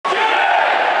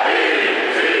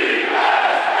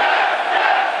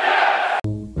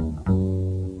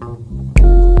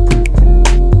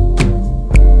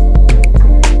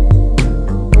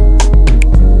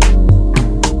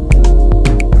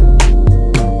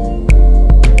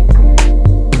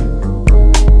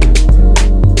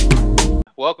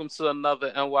welcome to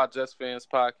another NY Jets Fans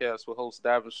podcast with hosts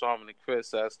Davin Sharman and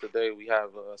Chris. As today we have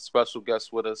a special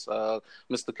guest with us,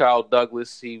 Mr. Kyle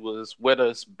Douglas. He was with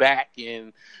us back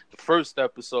in the first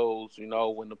episodes, when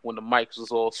the mics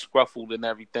was all scruffled and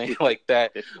everything like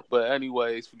that. But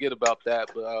anyways, forget about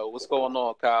that. But what's going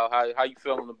on, Kyle? How you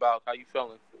feeling about? How you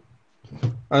feeling?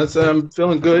 I'm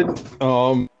feeling good.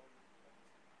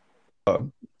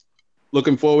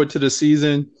 Looking forward to the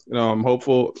season. I'm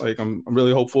hopeful. I'm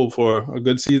really hopeful for a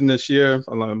good season this year.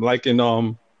 I'm liking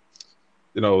some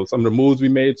of the moves we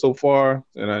made so far,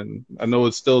 and I know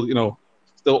it's still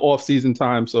still off season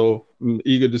time. So I'm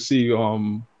eager to see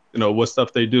what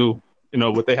stuff they do.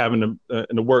 What they have in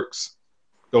the works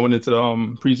going into the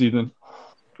preseason.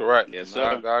 Correct. Yes,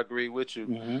 sir. I agree with you.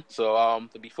 Mm-hmm. So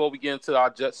before we get into our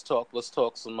Jets talk, let's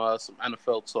talk some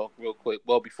NFL talk real quick.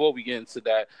 Well, before we get into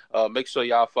that, make sure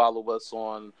y'all follow us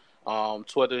on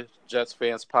Twitter, Jets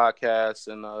Fans Podcast,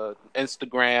 and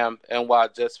Instagram, NY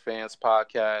Jets Fans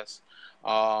Podcast.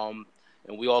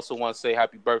 And we also want to say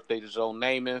happy birthday to Joe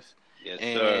Namath. Yes,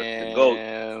 sir. The GOAT.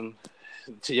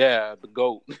 Yeah, the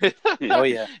GOAT. Oh,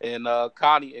 yeah. And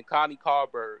Connie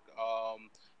Carberg,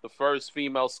 the first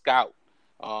female scout.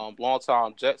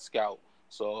 Long-time Jet scout.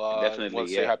 So definitely want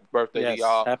to say happy birthday to Yes,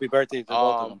 y'all. happy birthday to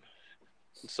both of them.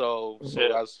 As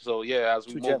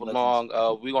we Two move Jet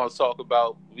along, we want to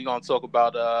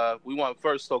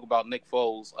first talk about Nick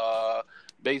Foles.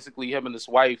 Basically, him and his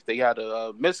wife, they had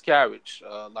a miscarriage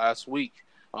last week,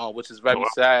 which is very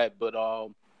sad. But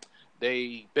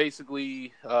they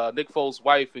basically Nick Foles'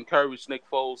 wife encouraged Nick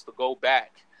Foles to go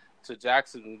back to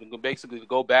Jackson, basically to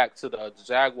go back to the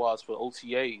Jaguars for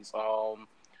OTAs.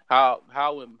 How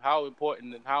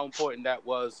important that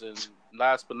was, and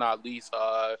last but not least,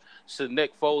 should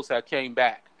Nick Foles have came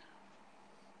back?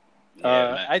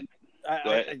 I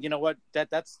you know what,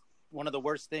 that's one of the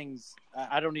worst things.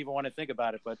 I don't even want to think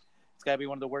about it, but it's got to be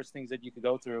one of the worst things that you could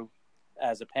go through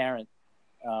as a parent,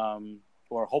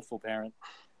 or a hopeful parent.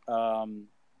 I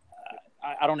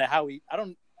don't know how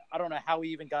I don't know how he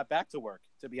even got back to work,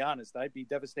 to be honest. I'd be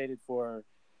devastated for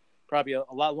probably a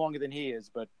lot longer than he is.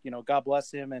 But, God bless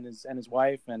him and his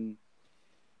wife. And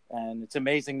it's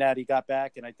amazing that he got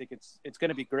back. And I think it's going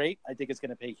to be great. I think it's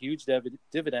going to pay huge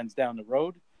dividends down the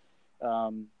road,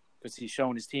 because he's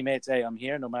showing his teammates, hey, I'm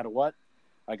here no matter what.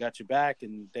 I got your back,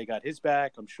 and they got his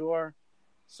back, I'm sure.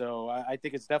 So I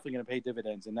think it's definitely going to pay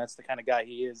dividends. And that's the kind of guy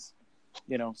he is,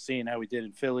 seeing how he did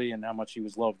in Philly and how much he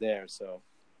was loved there. So.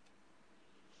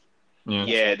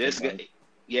 He's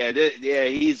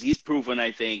proven.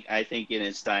 I think in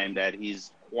his time that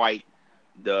he's quite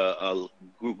the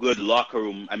good locker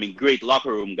room. Great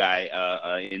locker room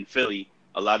guy in Philly.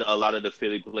 A lot of the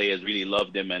Philly players really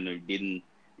loved him and didn't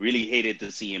really hated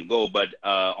to see him go. But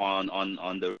on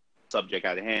the subject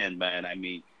at hand, man,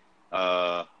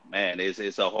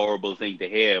 it's a horrible thing to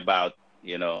hear about.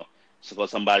 For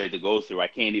somebody to go through. I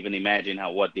can't even imagine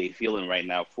what they're feeling right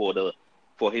now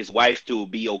for his wife to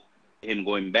be okay. Him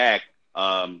going back,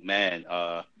 God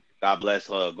bless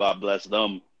her. God bless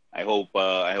them. I hope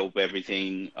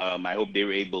everything. I hope they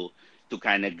were able to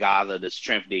kind of gather the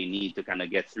strength they need to kind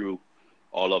of get through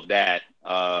all of that.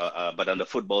 But on the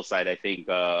football side, I think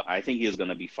he's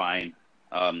gonna be fine.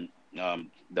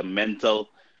 The mental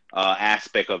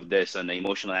aspect of this and the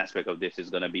emotional aspect of this is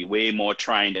gonna be way more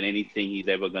trying than anything he's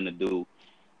ever gonna do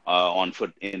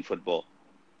in football.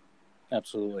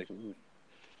 Absolutely.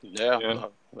 Yeah.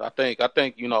 I think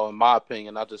in my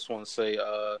opinion, I just want to say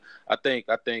I think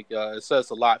it says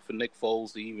a lot for Nick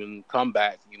Foles to even come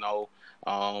back.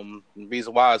 The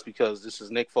reason why is because this is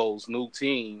Nick Foles' new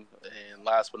team, and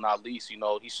last but not least,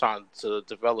 he's trying to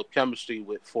develop chemistry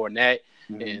with Fournette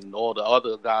and all the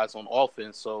other guys on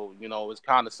offense. So it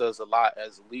kind of says a lot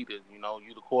as a leader.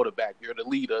 You're the quarterback, you're the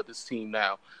leader of this team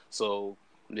now. So.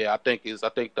 Yeah, I think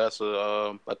that's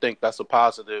a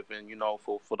positive, and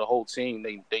for the whole team,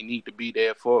 they need to be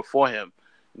there for him,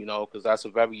 because that's a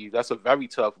very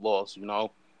tough loss,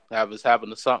 having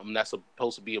something that's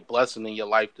supposed to be a blessing in your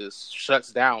life just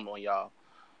shuts down on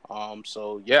y'all.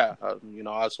 So yeah, I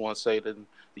just want to say to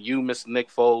you, Mr. Nick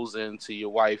Foles, and to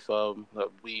your wife,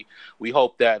 we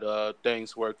hope that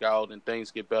things work out and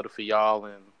things get better for y'all,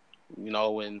 and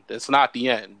and it's not the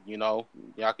end, y'all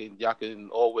can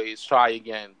always try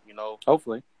again,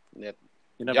 Hopefully. Yeah.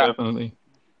 Definitely.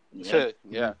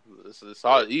 Yeah. It's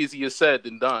hard, easier said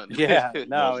than done. Yeah,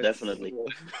 no, definitely.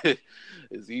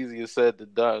 It's easier said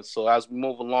than done. So as we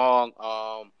move along,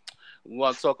 we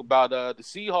want to talk about the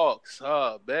Seahawks.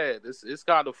 Man, it's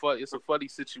kind of fun. It's a funny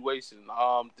situation.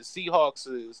 The Seahawks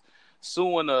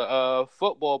suing a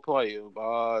football player.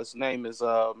 His name is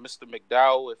Mr.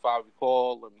 McDowell, if I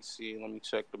recall. Let me see. Let me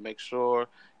check to make sure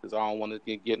because I don't want to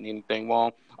get anything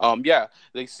wrong. Yeah,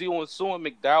 they suing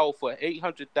McDowell for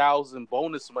 $800,000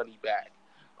 bonus money back.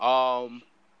 Mr.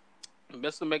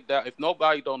 McDowell, if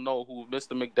nobody don't know who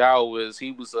Mr. McDowell is,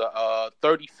 he was a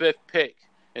 35th pick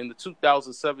in the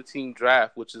 2017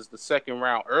 draft, which is the second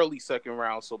round, early second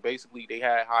round. So basically, they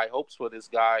had high hopes for this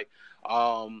guy.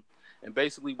 And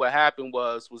basically, what happened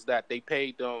was that they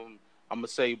paid them, I'm gonna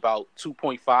say about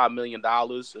 $2.5 million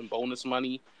in bonus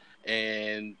money.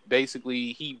 And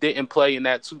basically, he didn't play in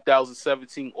that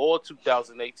 2017 or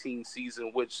 2018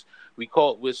 season, which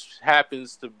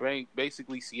happens to bring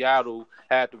basically Seattle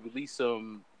had to release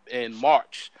him in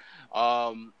March.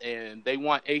 And they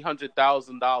want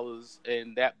 $800,000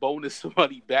 and that bonus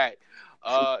money back.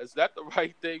 Is that the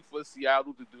right thing for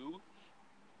Seattle to do?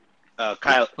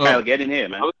 Kyle, get in here,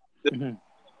 man. Yeah,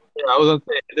 I was gonna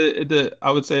say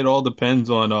I would say it all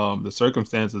depends on the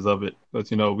circumstances of it,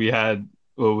 because we had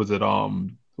was it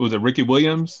Ricky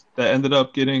Williams that ended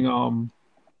up getting I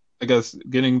guess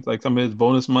getting like some of his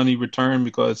bonus money returned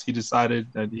because he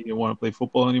decided that he didn't want to play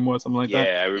football anymore or something like that.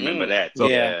 Yeah, I remember that. So,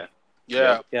 yeah.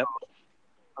 Yep.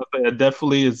 It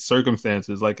definitely is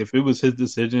circumstances. Like if it was his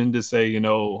decision to say,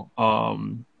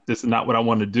 this is not what I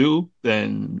want to do,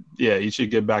 then yeah, he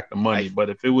should get back the money. But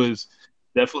if it was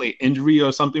definitely injury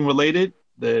or something related,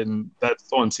 then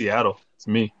that's on Seattle to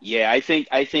me. Yeah, I think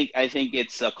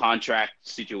it's a contract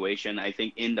situation. I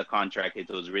think in the contract it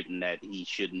was written that he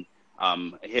shouldn't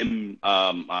on a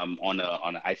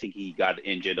I think he got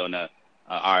injured on a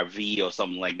RV or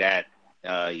something like that.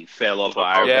 He fell off an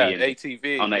RV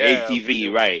ATV on an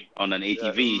ATV, right? On an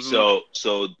ATV. Yeah.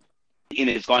 So in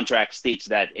his contract states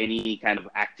that any kind of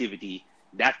activity,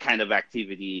 that kind of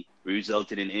activity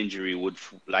resulted in injury would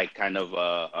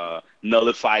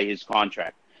nullify his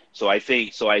contract. So I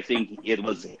think it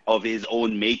was of his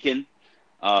own making.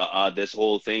 This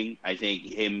whole thing, I think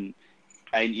him,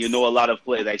 and a lot of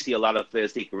players. I see a lot of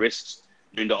players take risks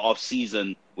during the off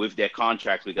season with their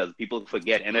contracts because people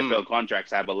forget NFL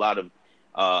contracts have a lot of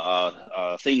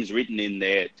things written in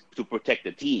there to protect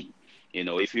the team.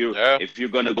 If you're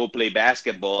gonna go play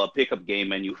basketball, a pickup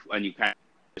game, and you kind of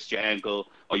twist your ankle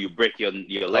or you break your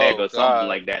leg or something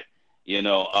like that.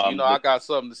 I got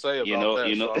something to say about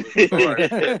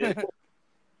that.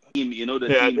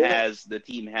 The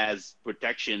team has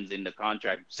protections in the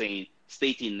contract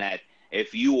stating that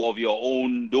if you of your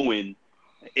own doing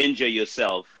injure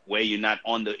yourself where you're not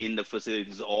in the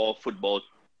facilities or football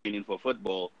training for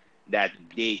football, that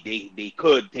they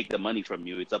could take the money from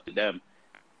you. It's up to them.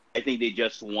 I think they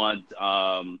just want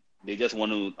to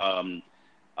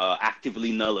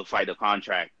actively nullify the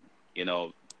contract,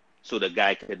 so the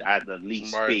guy could at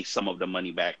least pay some of the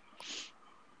money back.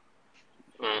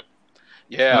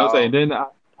 Yeah. I was saying, then I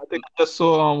think I just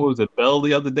saw what was it, Bell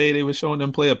the other day. They were showing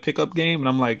them play a pickup game, and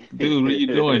I'm like, dude, what are you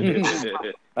doing?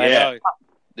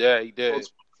 Yeah, he did.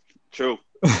 True.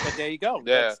 But there you go.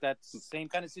 Yeah. That's the same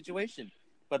kind of situation.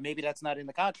 But maybe that's not in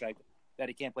the contract that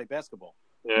he can't play basketball.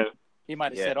 Yeah. He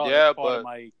might have said, that's part of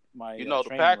my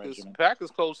the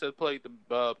Packers coach has played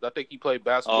I think he played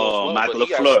basketball as well. Michael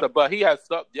LaFleur. But he had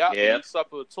stuff. He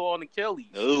suffered a torn Achilles.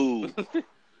 Ooh.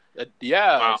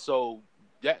 Wow. So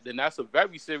then that's a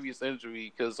very serious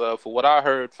injury because for what I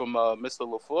heard from Mr.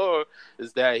 LaFleur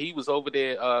is that he was over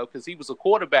there because he was a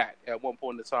quarterback at one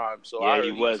point in time. So I heard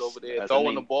he was over there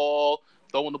throwing the ball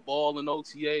in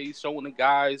OTAs, showing the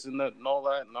guys and all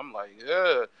that. And I'm like,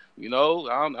 I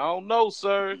don't know,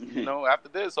 sir. After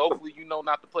this, hopefully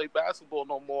not to play basketball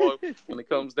no more when it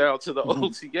comes down to the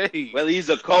OTAs. Well, he's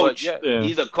a coach.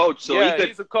 He's a coach, so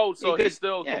he's a coach, so he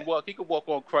still can walk. He can walk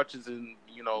on crutches and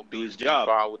do his job.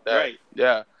 Fine with that. Right.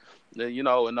 Yeah.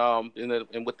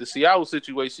 And with the Seattle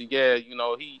situation,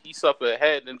 he suffered a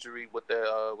head injury with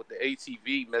the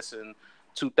ATV missing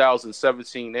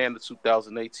 2017 and the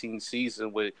 2018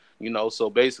 season so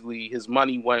basically his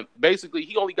money went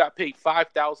he only got paid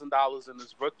 $5,000 in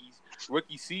his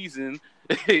rookie season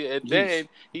and then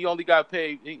he only got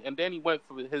paid and then he went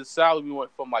from his salary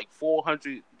went from like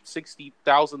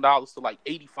 $460,000 to like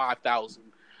 $85,000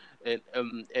 and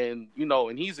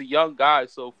he's a young guy,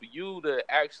 so for you to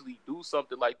actually do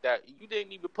something like that, you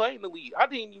didn't even play in the league. I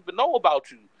didn't even know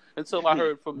about you until I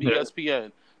heard from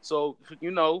ESPN. So, for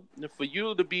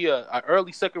you to be an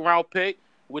early second round pick,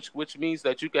 which means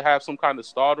that you could have some kind of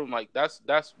stardom, like that's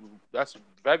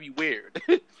very weird.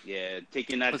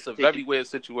 It's a very weird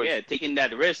situation. Yeah, taking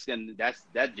that risk, and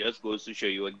that just goes to show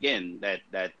you again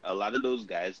that a lot of those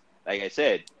guys, like I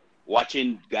said,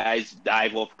 watching guys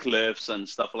dive off cliffs and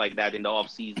stuff like that in the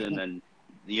off season, and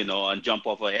and jump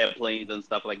off of airplanes and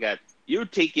stuff like that. You're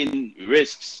taking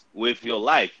risks with your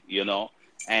life,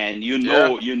 and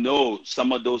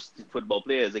some of those football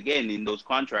players, again, in those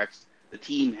contracts, the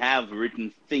team have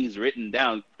things written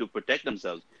down to protect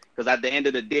themselves. Because at the end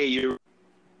of the day, you're,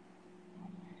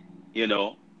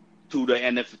 to the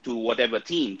NFL, to whatever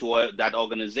team, to that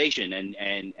organization,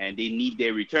 and they need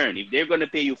their return. If they're going to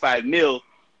pay you $5 million,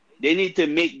 they need to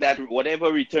make that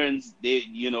whatever returns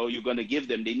you're going to give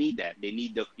them. They need that. They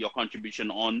need your contribution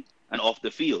on and off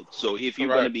the field. So if you're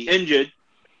going to be injured,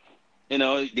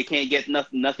 they can't get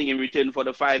nothing in return for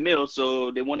the $5 million,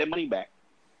 so they want their money back.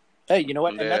 Hey, you know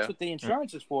what? And that's what the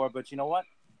insurance is for. But you know what?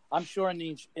 I'm sure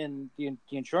in the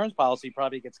insurance policy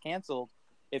probably gets canceled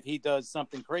if he does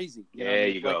something crazy.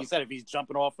 You go. Like you said, if he's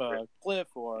jumping off a cliff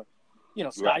or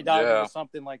skydiving or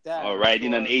something like that. Or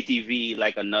riding an ATV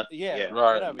like a nut. Yeah, right.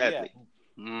 Whatever, exactly.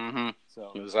 Yeah. Mm-hmm.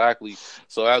 So. Exactly.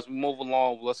 So as we move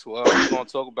along, we're going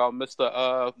to talk about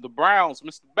the Browns,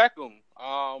 Mr. Beckham.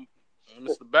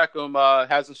 Mr. Beckham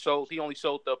hasn't showed. He only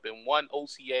showed up in one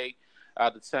OTA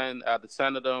out of 10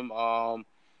 of them.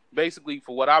 Basically,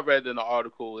 for what I read in the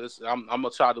article, I'm gonna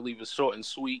try to leave it short and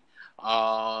sweet.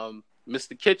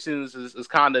 Mr. Kitchens is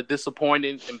kind of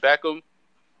disappointed in Beckham.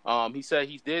 He said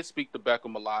he did speak to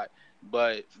Beckham a lot,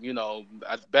 but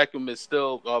Beckham is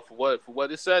still for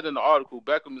what it said in the article.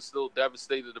 Beckham is still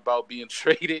devastated about being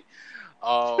traded.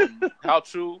 How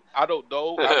true? I don't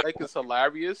know. I think it's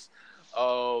hilarious.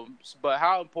 But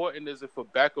how important is it for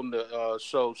Beckham to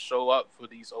show up for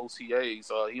these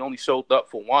OTAs? He only showed up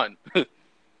for one.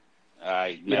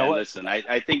 Listen,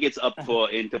 I think it's up for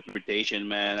interpretation,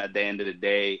 man. At the end of the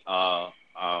day, I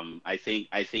think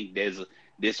there's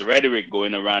this rhetoric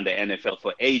going around the NFL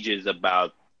for ages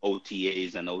about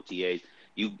OTAs and OTAs.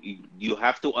 You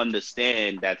have to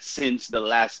understand that since the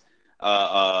last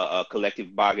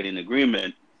collective bargaining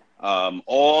agreement,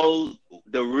 all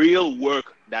the real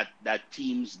work that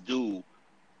teams do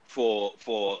for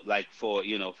the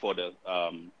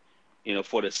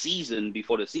season,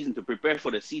 before the season, to prepare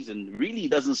for the season, really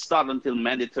doesn't start until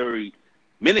mandatory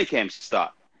minicamps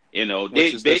start.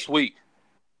 Which is this week.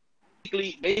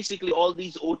 Basically, all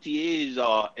these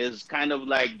OTAs is kind of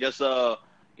like just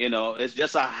it's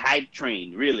just a hype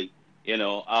train, really. There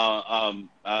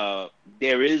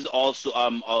is also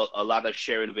a lot of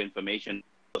sharing of information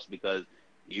because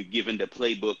you're given the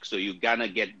playbook, so you're gonna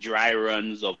get dry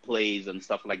runs of plays and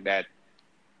stuff like that.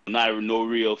 No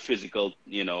real physical,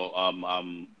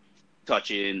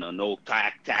 touching or no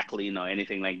tackling or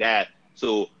anything like that.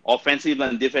 So offensive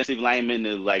and defensive linemen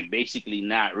are like basically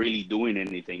not really doing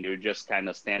anything. They're just kind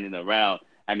of standing around.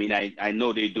 I mean, I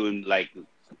know they're doing like a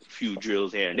few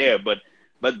drills here and there, but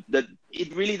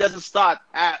it really doesn't start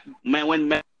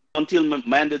until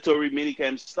mandatory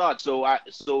minicamp starts.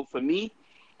 So for me,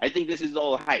 I think this is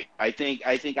all hype. I think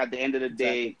at the end of the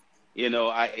day,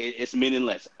 it's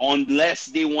meaningless unless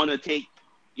they want to take,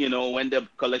 when the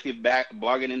collective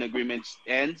bargaining agreement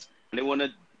ends, and they want to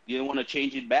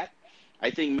change it back. I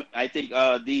think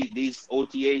these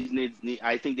OTAs need.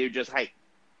 I think they're just hype.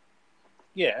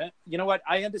 Yeah, you know what?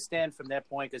 I understand from that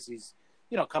point because he's,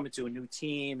 coming to a new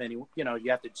team, and you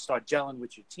have to start gelling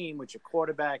with your team, with your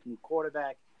new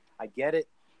quarterback. I get it,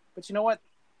 but you know what?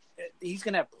 He's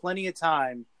gonna have plenty of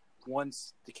time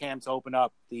once the camps open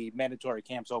up, the mandatory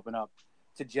camps open up,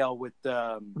 to gel with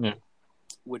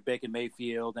Baker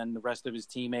Mayfield and the rest of his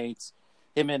teammates.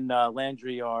 Him and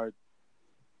Landry are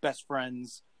best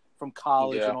friends from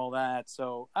college and all that.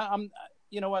 So I'm,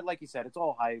 like you said, it's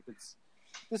all hype.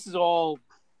 This is all,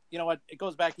 it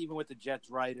goes back even with the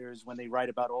Jets writers when they write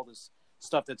about all this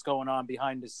stuff that's going on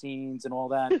behind the scenes and all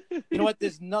that. You know what?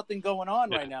 There's nothing going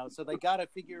on right now, so they got to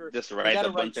figure. Just write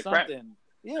a bunch of crap.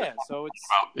 Yeah, so it's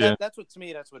that's what, to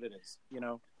me, that's what it is.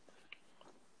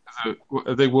 I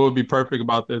think what would be perfect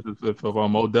about this is if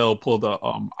Odell pulled a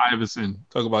Iverson,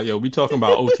 talk about we talking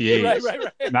about OTAs,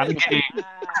 right. not a game.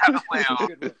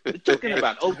 You're talking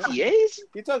about OTAs?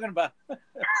 You're talking about?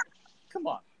 Come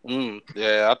on.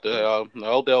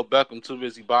 Odell Beckham too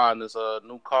busy buying this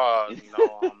new car. I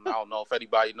don't know if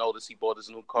anybody noticed he bought his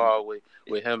new car with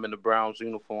him in the Browns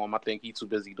uniform. I think he's too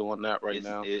busy doing that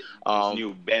now.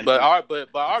 New Bentley.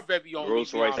 But our very own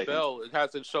Rolls-Royce, Bell, it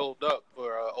hasn't showed up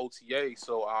for OTA,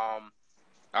 so I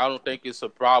don't think it's a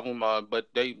problem. But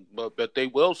they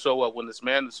will show up when it's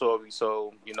mandatory.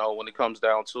 So when it comes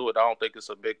down to it, I don't think it's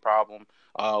a big problem.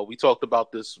 We talked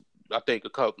about this, I think, a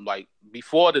couple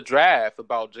before the draft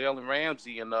about Jalen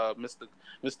Ramsey and Mr.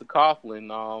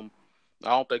 Coughlin. I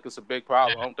don't think it's a big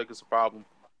problem. I don't think it's a problem.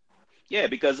 Yeah,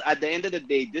 because at the end of the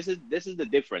day, this is the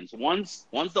difference. Once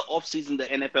the offseason, the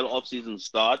NFL offseason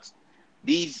starts,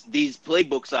 these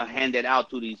playbooks are handed out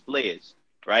to these players,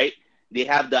 right? They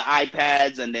have the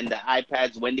iPads, and then the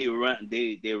iPads when they run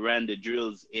the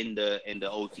drills in the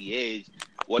OTAs,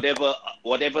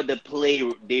 whatever the play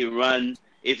they run,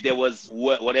 if there was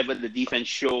whatever the defense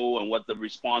show and what the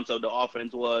response of the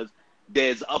offense was,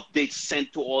 there's updates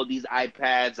sent to all these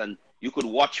iPads, and you could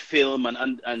watch film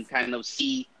and kind of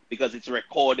see because it's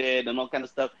recorded and all kind of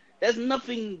stuff. There's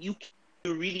nothing you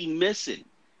can really missing.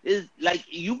 It's like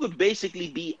you could basically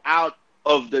be out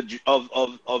of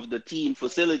the team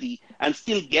facility and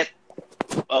still get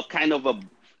a kind of a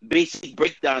basic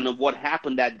breakdown of what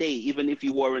happened that day, even if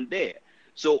you weren't there.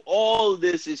 So all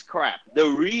this is crap. The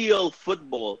real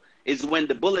football is when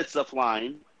the bullets are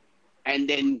flying, and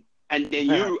then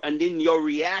your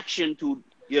reaction to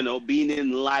being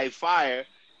in live fire.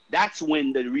 That's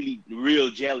when the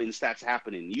real gelling starts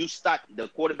happening. The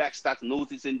quarterback starts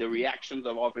noticing the reactions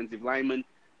of offensive linemen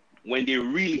when they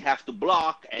really have to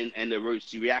block, and the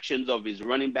reactions of his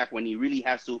running back when he really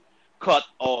has to cut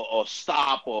or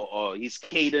stop or his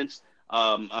cadence,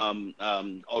 running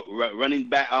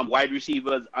back, wide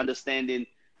receivers understanding,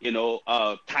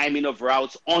 timing of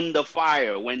routes on the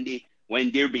fire when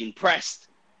they're being pressed,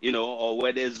 or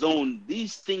where they're zoned.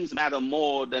 These things matter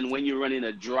more than when you're running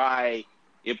a dry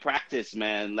in practice,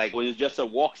 man. Like when it's just a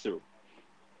walkthrough.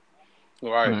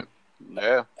 Right.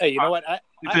 Yeah. Hey, you know what?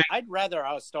 I'd rather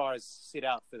our stars sit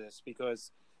out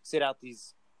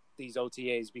these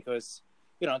OTAs because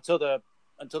until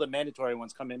the mandatory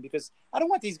ones come in, because I don't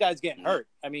want these guys getting hurt.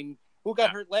 I mean, who got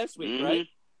hurt last week, right?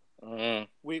 Mm-hmm.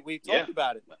 We talked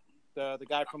about it. The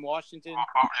guy from Washington.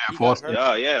 Foster.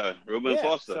 Yeah, Reuben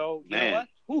Foster. So you know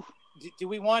what? Do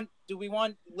we want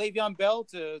Le'Veon Bell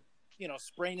to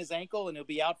sprain his ankle and he'll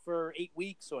be out for 8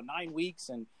 weeks or 9 weeks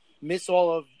and miss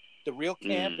all of the real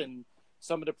camp and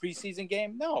some of the preseason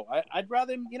game? No, I'd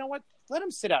rather him. You know what? Let him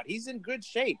sit out. He's in good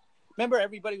shape. Remember,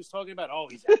 everybody was talking about,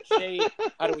 he's out of shape.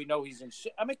 How do we know he's in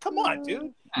shape? I mean, come on,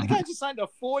 dude. The guy just signed a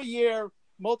 4-year,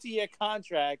 multi-year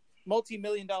contract,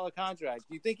 multi-million-dollar contract.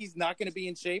 Do you think he's not going to be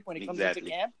in shape when he comes into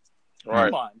camp? Right.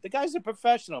 Come on. The guy's a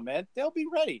professional, man. They'll be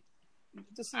ready.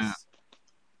 This is.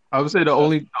 I would say the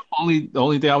only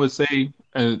thing I would say,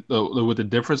 and with the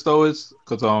difference though, is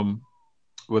because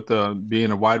with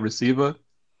being a wide receiver,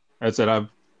 I said I've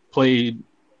played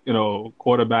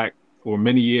quarterback for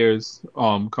many years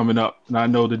coming up, and I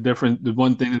know the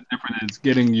one thing that's different is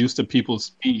getting used to people's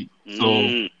speed.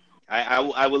 So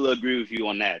I will agree with you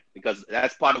on that, because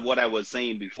that's part of what I was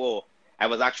saying before. I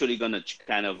was actually going to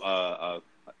kind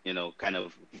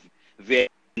of veer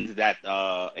into that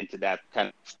kind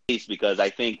of space, because I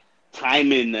think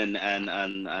timing and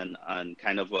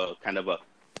kind of a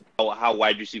how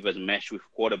wide receivers mesh with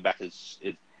quarterbacks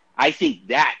is I think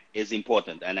that is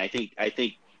important. And I think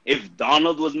if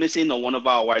Donald was missing or one of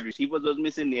our wide receivers was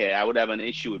missing, I would have an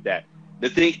issue with that. The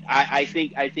thing I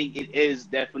think it is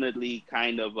definitely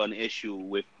kind of an issue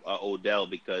with Odell,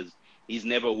 because he's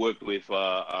never worked with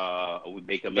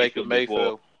Baker Mayfield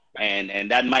before, and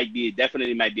that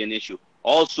definitely might be an issue.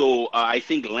 Also, I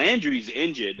think Landry's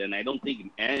injured, and I don't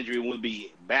think Landry will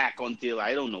be back until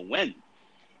I don't know when.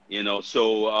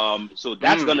 So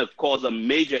that's going to cause a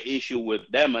major issue with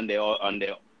them and their.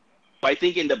 I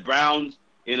think in the Browns,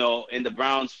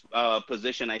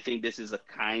 position, I think this is a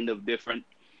kind of different,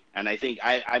 and I think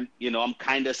I'm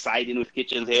kind of siding with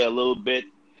Kitchens here a little bit,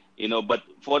 but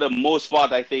for the most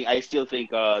part, I still think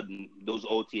those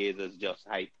OTAs is just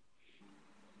hype.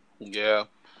 Yeah.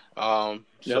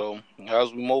 So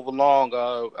as we move along,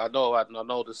 I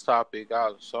know this topic.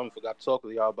 I forgot to talk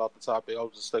to y'all about the topic. I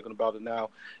was just thinking about it now.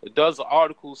 It does an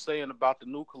article saying about the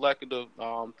new collective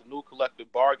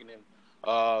bargaining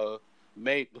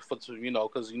made for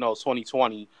because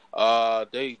 2020.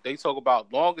 They talk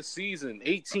about longest season,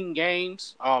 18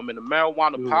 games, and the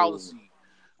marijuana policy.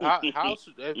 How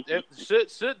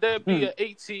should there be an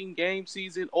 18 game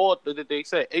season, or did they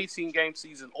say 18 game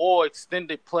season or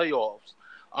extended playoffs?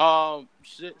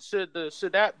 Should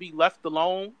that be left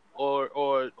alone,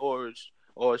 or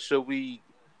should we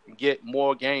get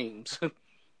more games?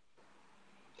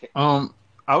 I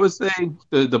would say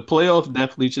the playoffs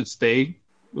definitely should stay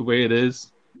the way it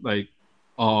is. But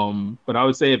I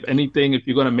would say if anything, if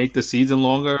you're gonna make the season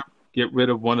longer, get rid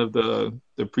of one of the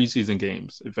preseason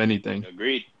games, if anything.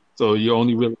 Agreed. So you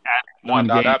only really add one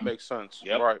game. That makes sense.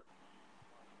 Yep. Right.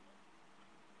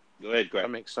 Go ahead, Greg.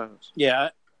 That makes sense. Yeah.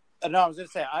 No, I was going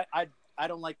to say, I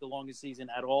don't like the longest season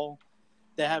at all.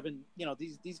 They're having,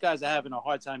 these guys are having a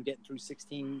hard time getting through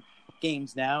 16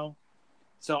 games now.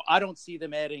 So I don't see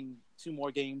them adding 2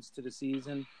 more games to the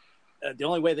season. The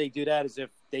only way they do that is if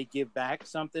they give back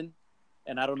something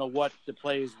and I don't know what the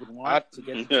players would want to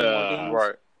get to 2 more games.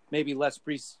 Right. Maybe the less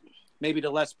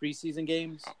preseason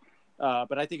games.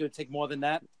 But I think it would take more than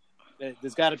that.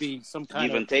 There's got to be some kind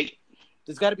Give and of take.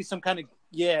 There's got to be some kind of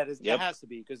there has to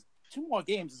be, because 2 more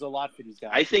games is a lot for these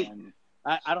guys. I think. Man.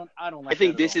 I don't. Like I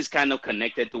think that this at all. is kind of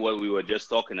connected to what we were just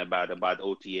talking about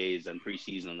OTAs and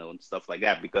preseason and stuff like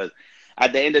that. Because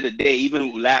at the end of the day,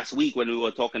 even last week when we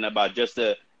were talking about just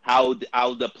how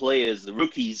the players, the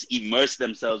rookies, immerse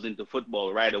themselves into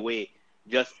football right away,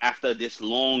 just after this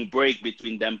long break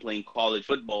between them playing college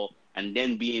football and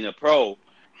then being a pro,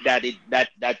 that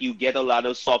you get a lot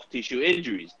of soft tissue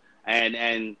injuries.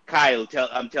 And Kyle,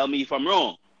 tell me if I'm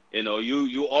wrong.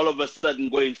 You all of a sudden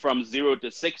going from 0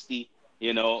 to 60.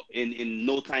 In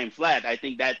no time flat. I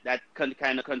think that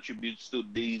kind of contributes to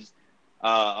these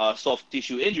soft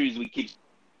tissue injuries we keep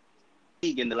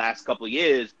seeing in the last couple of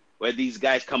years, where these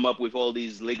guys come up with all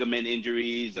these ligament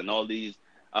injuries and all these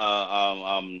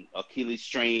Achilles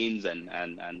strains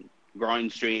and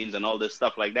groin strains and all this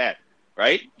stuff like that,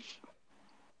 right?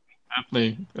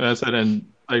 Definitely, as I said,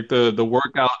 and like the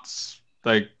workouts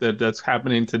like that's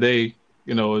happening today,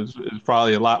 is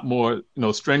probably a lot more,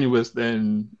 strenuous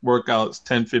than workouts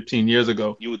 10, 15 years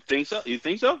ago. You would think so? You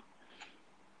think so?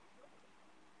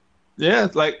 Yeah,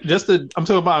 it's like I'm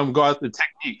talking about in regards to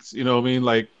techniques, what I mean?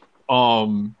 Like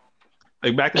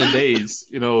back in the days,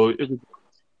 it was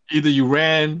either you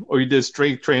ran or you did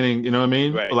strength training, you know what I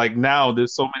mean? Right. But like now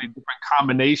there's so many different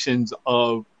combinations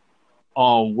of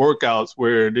workouts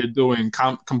where they're doing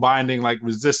combining like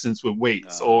resistance with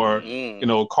weights or,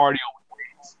 cardio.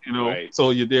 Right.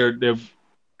 So they're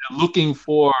looking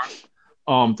for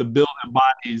to build their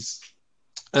bodies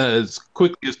as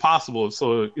quickly as possible.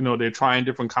 So they're trying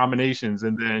different combinations,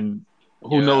 and then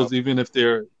who knows, even if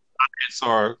their diets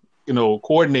are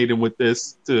coordinating with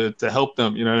this to help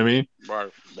them. You know what I mean?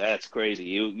 Right. That's crazy.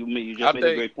 You just made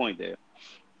a great point there.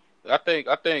 I think,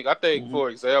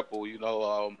 for example,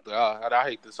 I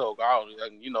hate this whole guy,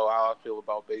 and you know how I feel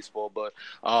about baseball, but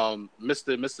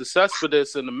Mr.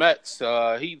 Cespedes in the Mets,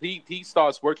 he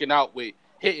starts working out with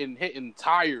hitting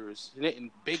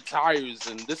big tires,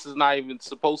 and this is not even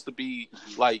supposed to be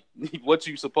like what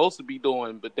you're supposed to be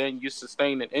doing, but then you're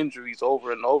sustaining injuries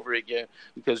over and over again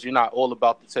because you're not all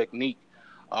about the technique.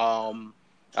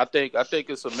 I think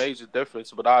it's a major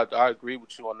difference, but I agree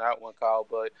with you on that one, Kyle.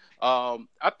 But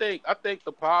I think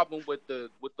the problem with the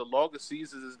longer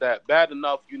seasons is that bad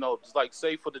enough, just like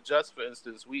say for the Jets, for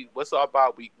instance, what's our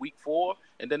bye week? Week 4,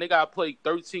 and then they got to play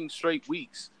 13 straight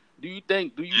weeks. Do you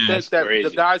think that crazy.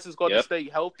 the guys is going to stay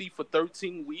healthy for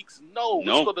 13 weeks? No, it's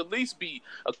going to at least be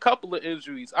a couple of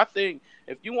injuries. I think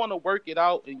if you want to work it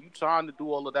out and you trying to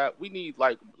do all of that, we need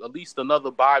like at least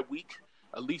another bye week.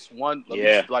 At least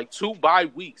least like 2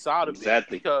 bye weeks out of it,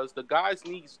 because the guys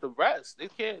needs the rest. It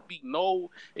can't be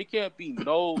no 1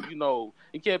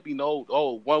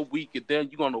 week and then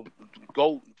you're gonna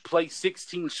go play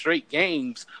 16 straight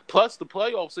games plus the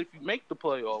playoffs if you make the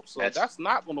playoffs. So that's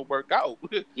not gonna work out.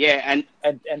 Yeah,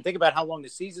 and think about how long the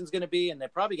season's gonna be, and they're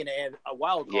probably gonna add a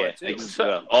wild card too.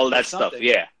 All that stuff.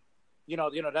 Yeah.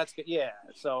 That's good. Yeah.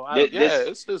 So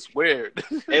it's just weird.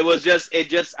 I was just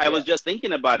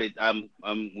thinking about it. I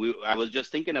was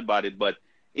just thinking about it. But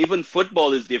even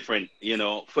football is different.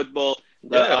 Football.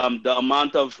 The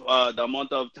amount of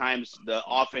times the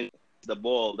offense, the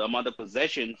ball, the amount of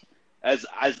possession, as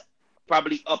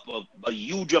probably up a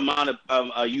huge amount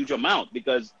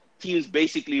because teams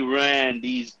basically ran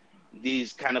these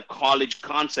kind of college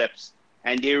concepts,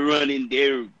 and they're running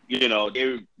they're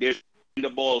the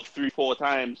ball 3-4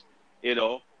 times,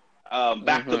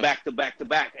 back to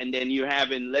back, and then you're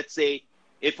having, let's say,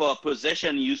 if a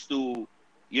possession used to,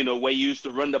 where you used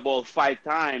to run the ball 5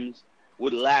 times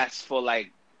would last for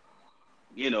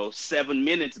 7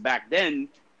 minutes back then,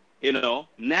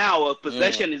 now a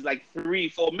possession is like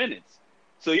 3-4 minutes.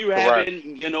 So you're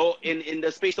having, in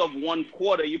the space of 1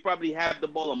 quarter, you probably have the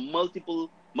ball multiple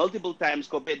times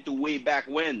compared to way back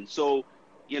when. So,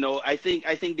 I think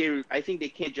they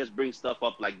can't just bring stuff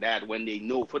up like that when they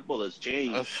know football has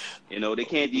changed. They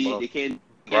can't do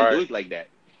it like that.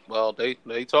 Well, they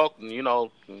talk,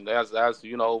 as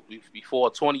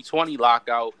before 2020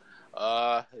 lockout,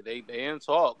 they in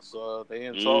talks.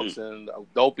 And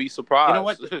don't be surprised. You know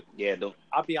what? Yeah, don't.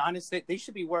 I'll be honest. They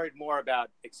should be worried more about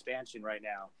expansion right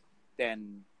now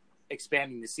than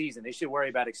expanding the season. They should worry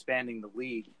about expanding the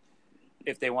league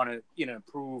if they want to,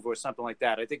 improve or something like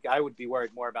that. I think I would be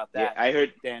worried more about that. I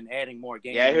heard than adding more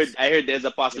games. Yeah, I heard there's a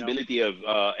possibility of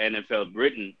NFL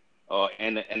Britain or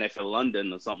NFL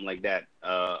London or something like that.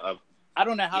 Of I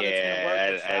don't know how that's going to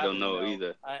work. I don't know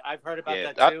either. I've heard about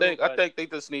that I too. I think they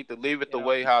just need to leave it the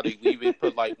way how they leave it.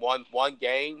 Put like one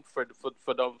game for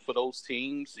those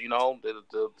teams. You know,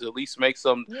 to at least make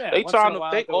some. They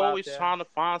always trying to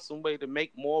find some way to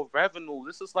make more revenue.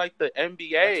 This is like the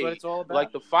NBA. That's what it's all about.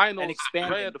 Like the finals, and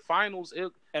expanding. The finals,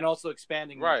 and also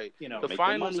expanding. Right. You know, the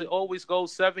finals it always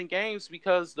goes 7 games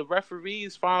because the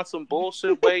referees find some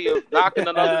bullshit way of knocking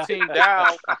another team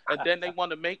down, and then they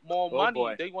want to make more money.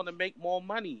 Boy. They want to make more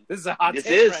money. This is a hot This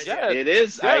take is. right Yeah. It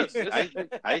is. Yes.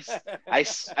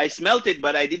 I smelt it,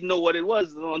 but I didn't know what it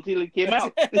was until it came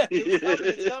out.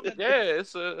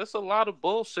 It's a lot of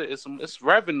bullshit. It's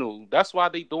revenue. That's why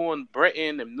they doing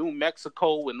Britain and New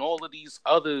Mexico and all of these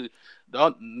other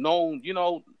unknown, you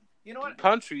know what?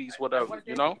 countries, whatever.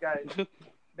 Maybe you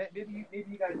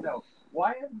guys know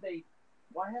why haven't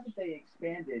they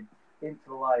expanded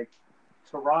into like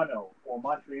Toronto or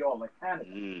Montreal, like Canada?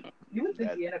 You would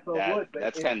think the NFL would,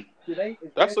 but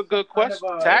that's a good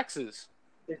question. Taxes.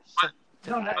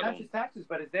 Not just taxes,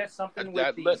 but is there something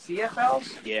with the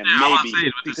CFLs? Yeah,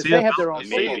 maybe. Because they have their own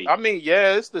Maybe. I mean,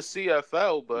 it's the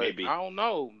CFL, but Maybe. I don't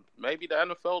know. Maybe the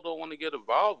NFL don't want to get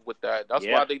involved with that. That's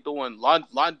why they doing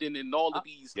London and all of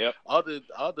these other,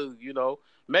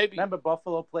 maybe. Remember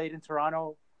Buffalo played in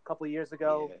Toronto a couple of years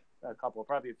ago?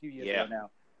 Probably a few years ago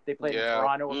now. They played in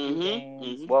Toronto a few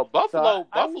games. Well, Buffalo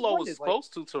was close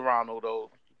to Toronto, though.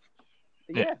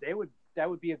 Yeah, that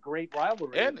would be a great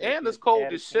rivalry. And it's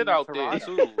cold as shit out there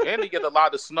too, and they get a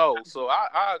lot of snow. So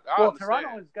I understand. Toronto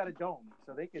has got a dome,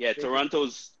 so they could. Toronto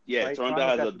has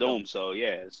a dome, so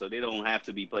they don't have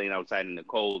to be playing outside in the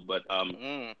cold. But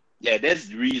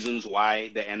there's reasons why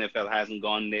the NFL hasn't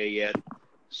gone there yet.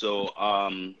 So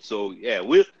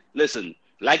we'll listen.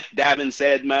 Like Davin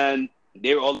said, man,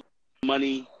 they're all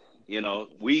money. You know,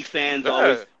 we fans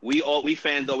always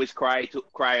cry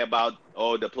about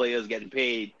the players getting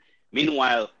paid.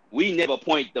 Meanwhile, we never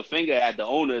point the finger at the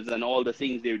owners and all the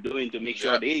things they're doing to make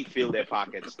sure they fill their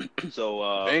pockets.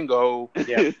 So bingo,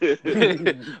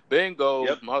 bingo.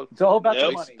 Yep. It's all about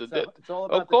the money. It's all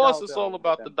about of course, it's all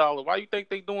about the dollar. Why you think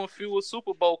they doing fewer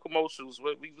Super Bowl commercials?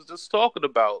 What we was just talking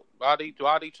about. Why they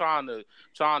trying to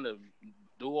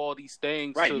do all these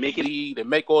things to lead and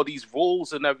make all these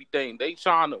rules and everything? They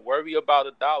trying to worry about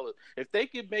a dollar. If they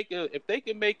can make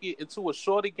it into a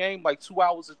shorter game, like 2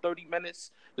 hours and 30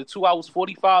 minutes, to 2 hours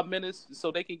 45 minutes, so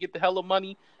they can get the hell of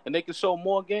money and they can show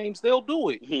more games, they'll do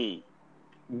it.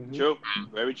 True,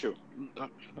 very true.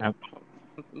 I'm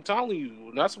telling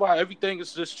you, that's why everything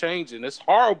is just changing. It's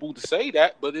horrible to say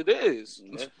that, but it is.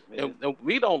 And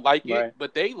we don't like it,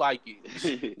 but they like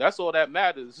it. That's all that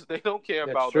matters. They don't care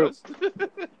about us.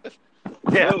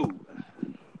 No.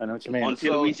 I know what you mean.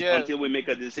 Until we make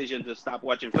a decision to stop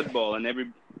watching football, and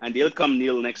they'll come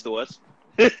kneel next to us.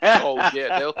 They won't be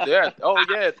coming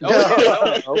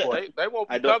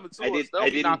to us. They'll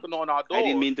be knocking on our door. I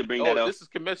didn't mean to bring that up. This is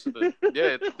Commissioner.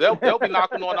 Yeah, they'll be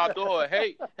knocking on our door.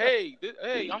 Hey, I'm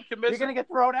Commissioner. You're gonna get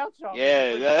thrown out, Sean.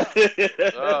 Yeah.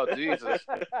 Oh Jesus.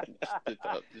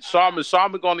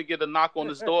 Sharman gonna get a knock on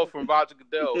his door from Roger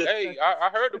Goodell. Hey, I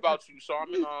heard about you,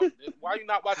 Sharman. Why you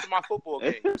not watching my football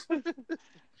games?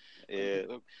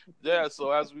 Yeah.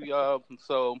 So as we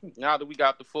so now that we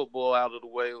got the football out of the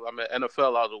way,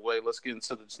 NFL out of the way, let's get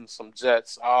into some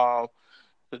Jets. The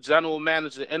general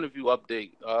manager interview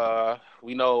update.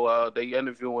 We know they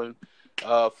interviewing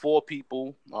 4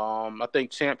 people. I think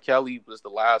Champ Kelly was the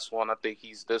last one. I think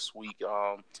he's this week.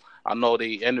 I know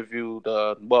they interviewed.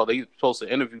 They supposed to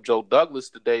interview Joe Douglas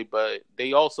today, but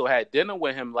they also had dinner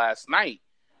with him last night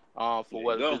for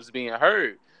what was being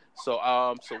heard. So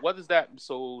what does that?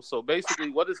 So basically,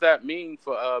 what does that mean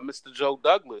for Mr. Joe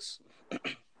Douglas?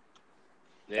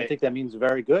 I think that means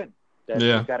very good. That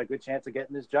he's got a good chance of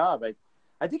getting this job.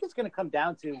 I think it's going to come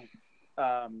down to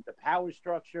the power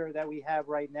structure that we have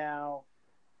right now.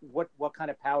 What kind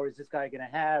of power is this guy going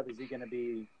to have? Is he going to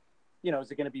be,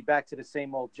 is it going to be back to the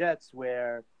same old Jets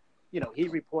where, he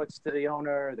reports to the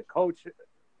owner, the coach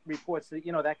reports to,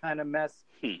 that kind of mess.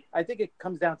 I think it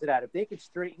comes down to that. If they could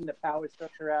straighten the power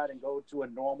structure out and go to a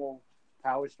normal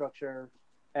power structure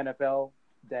NFL,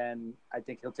 then I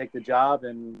think he'll take the job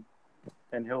and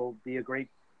he'll be a great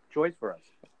choice for us.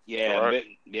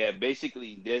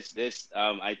 Basically this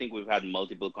I think we've had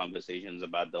multiple conversations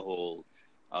about the whole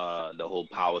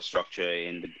power structure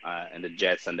in the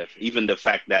Jets, and even the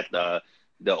fact that the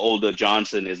older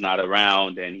Johnson is not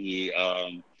around, and he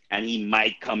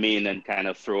might come in and kind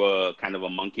of throw a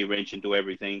monkey wrench into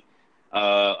everything.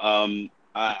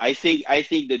 I think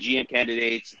the GM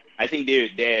candidates, I think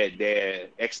their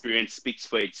experience speaks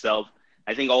for itself.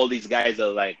 I think all these guys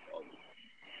are like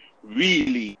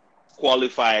really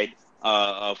qualified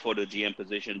for the GM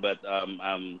position. But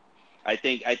I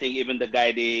think even the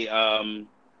guy they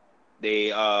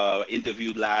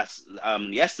interviewed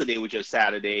yesterday, which was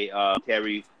Saturday,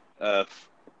 Terry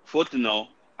Fontenot.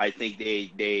 I think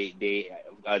they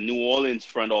New Orleans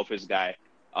front office guy.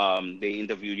 They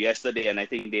interviewed yesterday, and I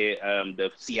think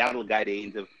the Seattle guy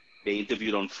they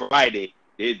interviewed on Friday.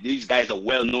 These guys are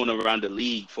well known around the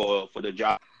league for the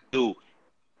job they do.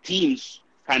 Teams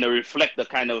kind of reflect the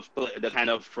kind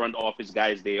of front office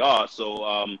guys they are.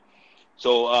 So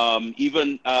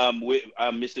even with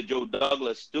Mr. Joe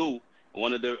Douglas too,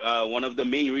 one of the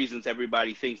main reasons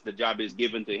everybody thinks the job is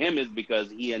given to him is because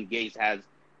he and Gase has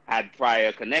had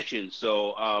prior connections.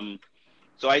 So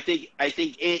I think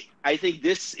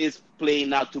this is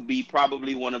playing out to be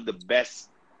probably one of the best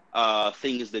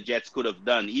things the Jets could have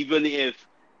done, even if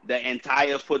the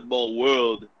entire football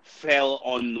world fell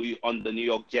on the New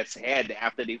York Jets' head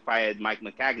after they fired Mike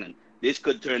Maccagnan. This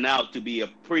could turn out to be a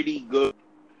pretty good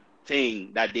thing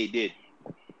that they did.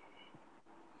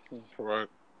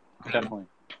 Correct. Definitely.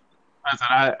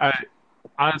 I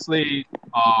honestly,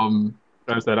 I'm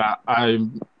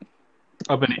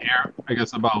up in the air, I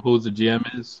guess, about who the GM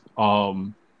is.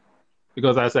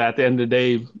 Because I said at the end of the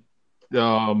day,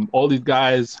 all these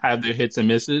guys have their hits and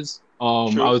misses.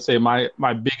 I would say my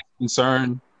biggest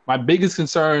concern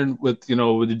with the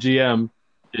GM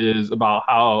is about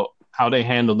how they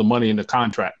handle the money in the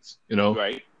contracts.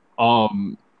 Right.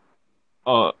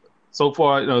 So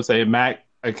far, say Mac,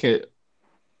 I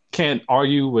can't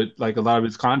argue with like a lot of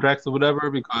his contracts or whatever,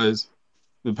 because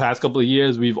the past couple of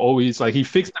years we've always he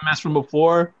fixed the mess from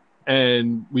before,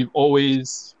 and we've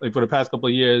always for the past couple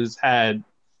of years had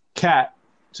Cat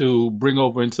to bring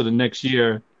over into the next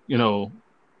year, to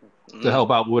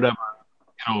help out whatever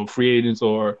free agents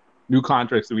or new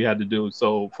contracts that we had to do.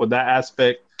 So for that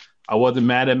aspect, I wasn't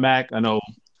mad at Mac. I know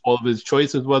all of his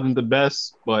choices wasn't the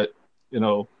best, but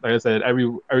like I said,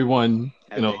 everyone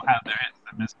have their hits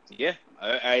and misses. Yeah,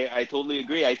 I totally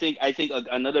agree. I think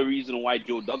another reason why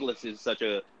Joe Douglas is such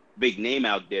a big name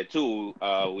out there too.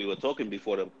 We were talking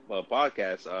before the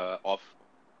podcast off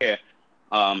air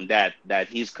that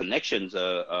his connections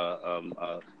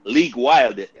league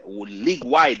wide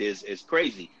is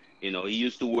crazy. He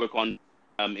used to work on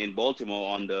in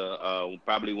Baltimore on the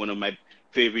probably one of my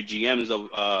favorite GMs of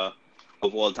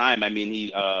all time. I mean,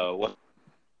 he was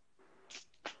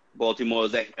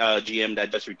Baltimore's GM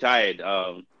that just retired.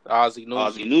 Ozzie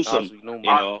Newsome.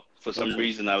 For some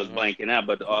reason I was blanking out,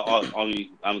 but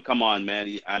come on,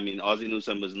 man. I mean, Ozzie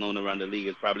Newsome was known around the league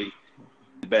as probably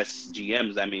the best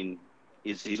GMs. I mean,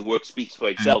 his work speaks for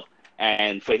itself.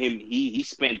 And for him, he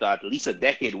spent at least a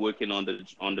decade working on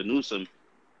the Newsome.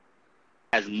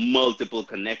 Has multiple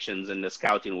connections in the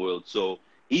scouting world, so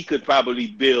he could probably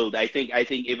build. I think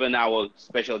even our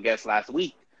special guest last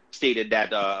week stated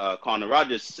that Connor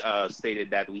Rogers stated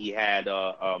that we had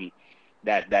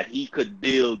that he could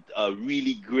build a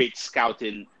really great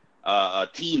scouting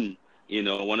team.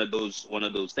 One of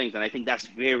those things, and I think that's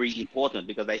very important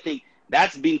because I think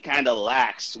that's been kind of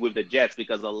lax with the Jets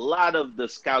because a lot of the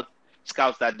scouts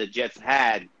that the Jets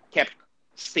had kept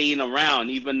staying around,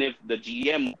 even if the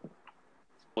GM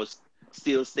was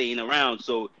still staying around.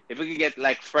 So if we could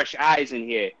get fresh eyes in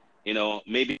here,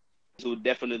 maybe it would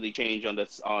definitely change on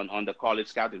the college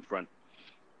scouting front.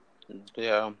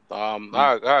 Yeah,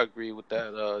 I agree with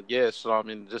that. So I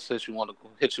mean, just hit you with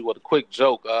a quick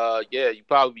joke. You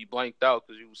probably be blanked out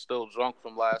because you were still drunk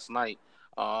from last night.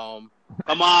 Come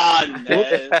on,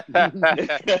 man.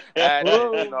 I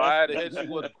had to hit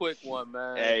you with a quick one,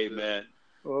 man. Hey, man.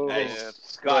 Hey,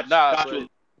 Scotch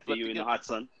will you in the hot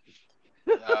sun.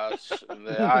 I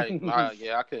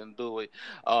couldn't do it.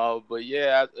 But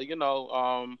yeah,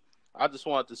 I just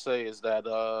wanted to say is that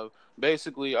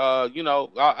basically, I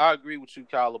agree with you,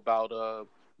 Kyle, about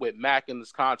with Mac and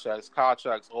his contracts.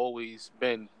 Contracts always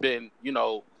been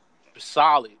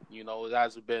solid. It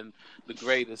hasn't been the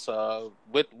greatest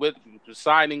with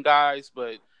signing guys,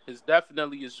 but his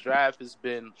draft has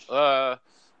been a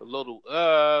little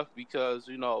because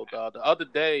the other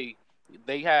day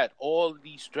they had all of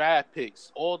these draft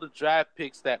picks, all the draft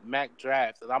picks that Mac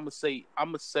drafts, and I'm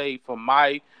gonna say from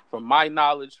my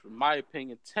knowledge, from my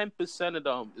opinion, 10% of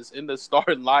them is in the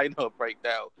starting lineup right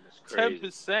now.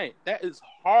 10%. That is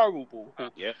horrible.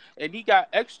 Yeah. And he got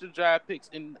extra draft picks,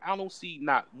 and I don't see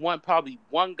probably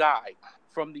one guy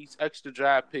from these extra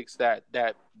draft picks that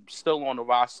still on the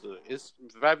roster. It's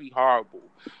very horrible.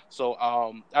 So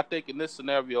I think in this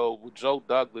scenario with Joe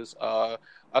Douglas, I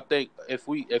think if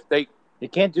they you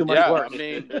can't do much worse. I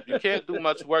mean, you can't do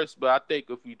much worse, but I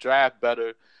think if we draft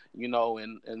better,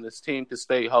 and this team can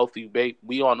stay healthy,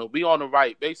 we on the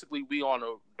right. Basically, we on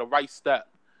the right step.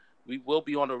 We will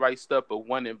be on the right step of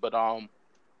winning. But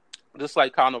just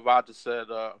like kind of Roger said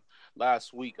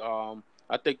last week,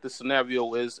 I think the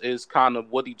scenario is kind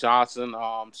of Woody Johnson.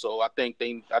 So I think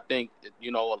if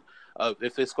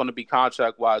it's going to be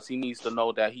contract wise, he needs to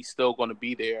know that he's still going to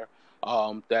be there.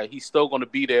 That he's still going to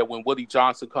be there when Woody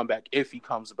Johnson come back, if he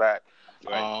comes back.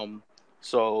 Right.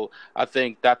 So I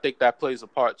think that plays a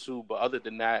part too. But other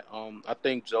than that, I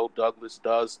think Joe Douglas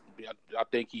does. I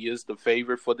think he is the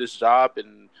favorite for this job,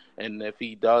 and if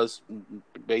he does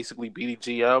basically be the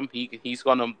GM, he's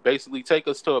going to basically take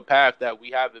us to a path that we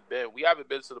haven't been. We haven't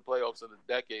been to the playoffs in a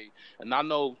decade, and I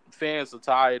know fans are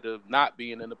tired of not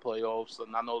being in the playoffs,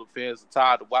 and I know the fans are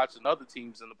tired of watching other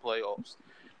teams in the playoffs.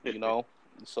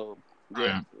 So.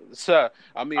 Yeah, sir.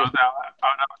 I mean, I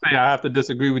have to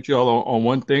disagree with you all on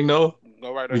one thing though.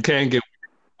 Go right. We can't get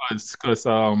because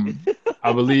I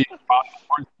believe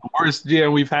the worst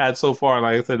GM we've had so far,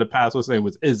 like I said, the past was saying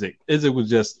was Izzy. Izzy was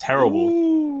just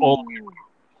terrible.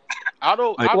 I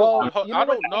don't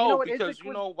know because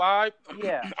you know why?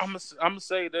 Yeah, I'm gonna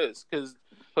say this because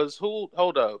who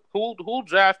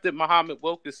drafted Muhammad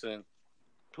Wilkerson?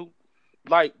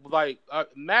 Mac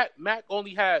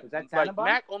only had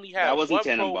Mac only had that wasn't one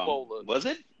Pro Tannenbaum. Bowler. Was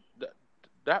it?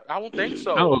 That I don't think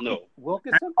so. No.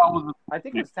 Wilkerson? I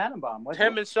think it was Tannenbaum.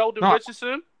 Him and Sheldon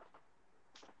Richardson.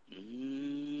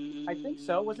 I think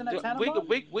so. Wasn't that Tannenbaum?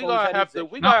 We gonna have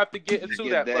to get into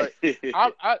that. But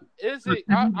I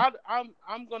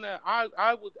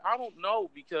don't know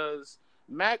because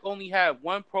Mac only had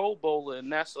one Pro Bowler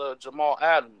and that's Jamal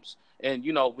Adams. And,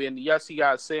 yes, he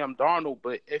got Sam Darnold,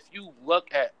 but if you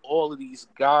look at all of these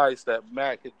guys that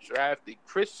Mac had drafted,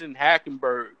 Christian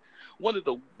Hackenberg, one of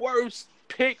the worst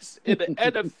picks in the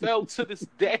NFL to this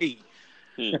day.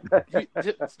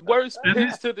 Worst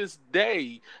picks to this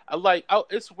day.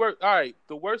 It's work. All right,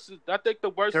 the worst is, I think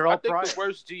the worst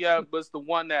GM was the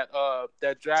one that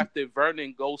drafted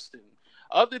Vernon Golston.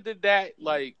 Other than that,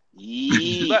 let's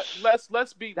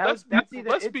be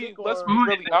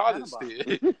really honest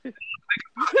here.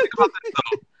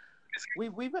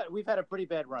 We've had a pretty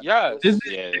bad run. Yes. The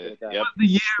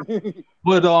year,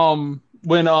 but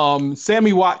when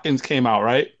Sammy Watkins came out,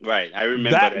 right? Right, I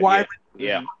remember that. That wide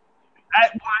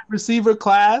receiver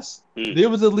class, there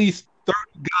was at least 30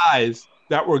 guys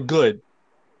that were good.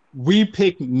 We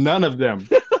picked none of them.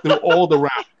 They were all the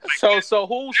round. So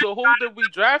who did we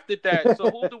drafted that? So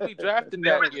who did we drafted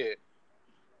that year?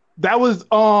 That was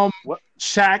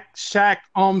Shaq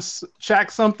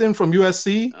something from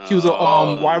USC. He was a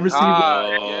wide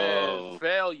receiver.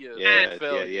 Failure.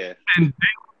 Yeah.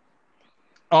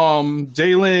 And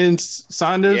Jalen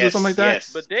Saunders or something like that.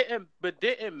 Yes. But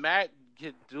didn't Mac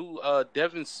do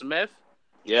Devin Smith?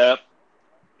 Yep.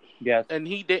 Yes. And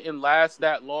he didn't last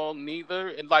that long neither.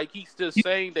 And he's just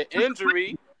saying the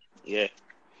injury. Yeah.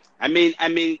 I mean,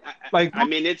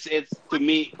 it's to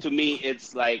me,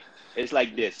 it's like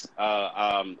this.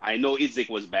 I know Izzy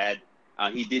was bad.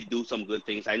 He did do some good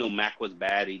things. I know Mac was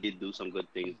bad. He did do some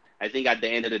good things. I think at the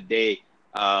end of the day,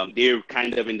 they're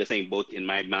kind of in the same boat in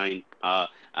my mind.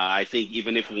 I think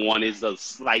even if one is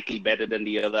slightly better than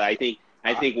the other, I think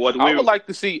what I would like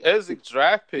to see Izzy's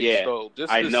draft picks though.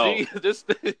 I know.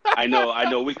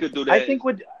 We could do that. I think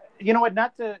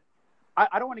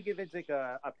I don't want to give Izzy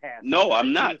a pass. No,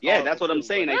 I'm not. Yeah, that's what I'm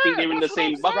saying. I think they're in the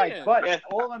same boat. Right, but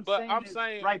all I'm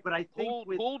saying, right, but I think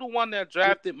who the one that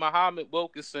drafted Muhammad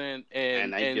Wilkerson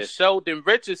and Sheldon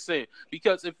Richardson?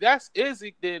 Because if that's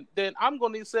Izzy, then I'm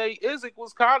going to say Izzy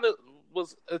was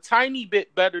a tiny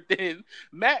bit better than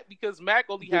Mac because Mac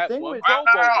only had one Pro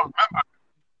Bowler.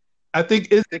 I think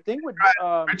it's the thing with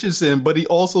Richardson, but he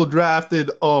also drafted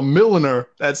Milliner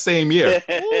that same year.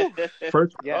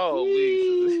 First,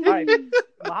 right.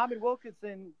 Muhammad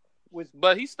Wilkerson was,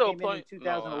 but he's still playing. In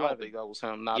 2011. No, I don't think that was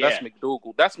him. That's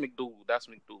McDougal. That's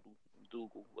McDougal.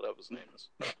 Whatever his name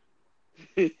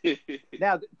is.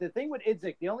 Now the thing with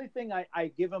Idzik, the only thing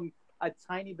I give him a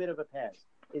tiny bit of a pass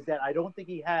is that I don't think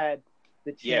he had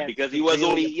the chance. Yeah, because he was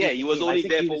only there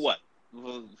for what?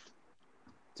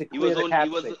 To clear the cap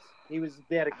space. He was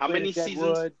there to how many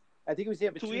seasons? I think he was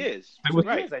here for 2 years. 2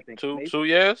 years, I think. Two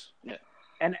years? Yeah.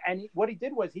 And what he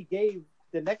did was he gave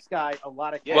the next guy a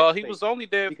lot of cap Well, space he was only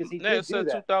there because he since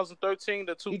 2013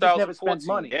 to 2014. He just never spent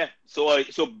money. Yeah. So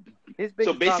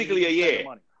basically a year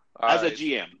as a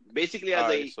GM. Basically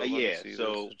as a year.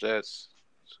 So that's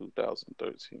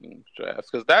 2013 draft.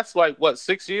 Because that's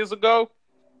 6 years ago?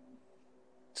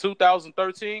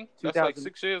 2013? That's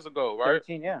 6 years ago, right?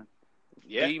 13, yeah.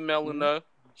 Yeah. Lee Milliner,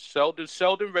 Sheldon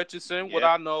Richardson. What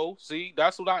I know, see,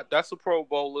 that's a Pro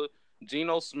Bowler.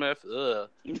 Geno Smith. Ugh.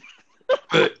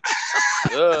 Ugh.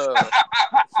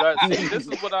 So, see, this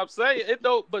is what I'm saying. It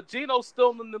don't, but Geno's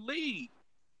still in the league.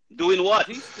 Doing what?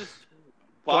 He's just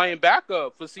playing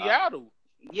backup for Seattle.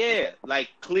 Yeah, like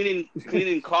cleaning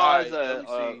cars.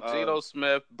 Geno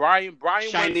Smith, Brian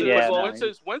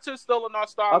Winter's still in our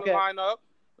starting lineup.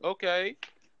 Okay.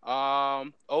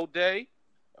 O'Day.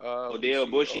 O'Day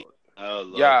Obushi. Oh,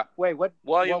 Lord. Yeah. Wait, what?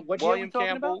 William Campbell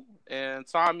Campbell and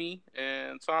Tommy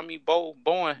Bowen.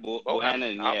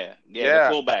 Bohannon, the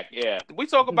fullback, yeah. We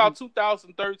talk about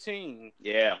 2013.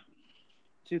 Yeah.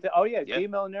 Dee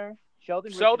Milliner,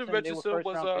 Sheldon Richardson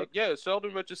was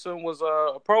Sheldon Richardson was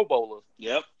a Pro Bowler.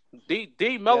 Yep.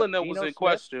 Dee Milliner was in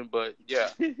question, but yeah.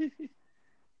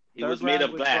 He was made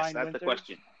of glass. That's the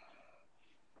question.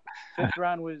 5th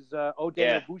round was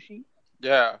O'Day Obushi.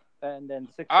 Yeah. And then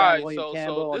 6th round William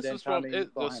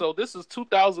Campbell. So this is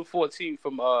 2014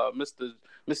 from Mr.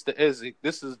 Izzy.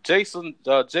 This is Jason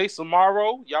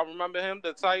Morrow. Y'all remember him,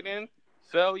 the tight end?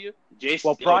 Failure.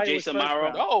 Jason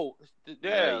Morrow. Oh,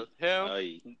 yeah,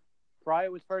 him.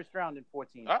 Pryor was 1st round in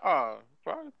 14.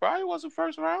 Pryor wasn't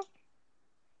 1st round.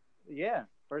 Yeah,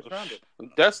 1st rounder.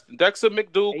 That's Dexter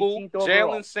McDougal,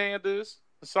 Jalen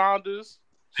Saunders.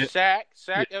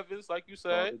 Shaq Evans, like you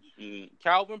said.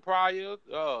 Calvin Pryor.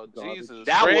 Oh, Garbage. Jesus.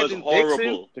 That Brandon was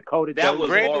horrible. Dakota that was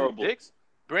horrible.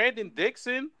 Brandon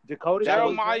Dixon. Dakota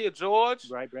Jeremiah George.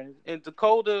 Right, Brandon. And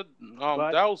Dakota.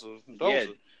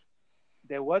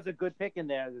 There was a good pick in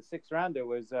there. The 6th rounder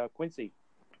was Quincy.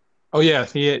 Oh, yeah.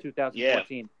 He had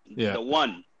 2014. Yeah. The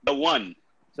one.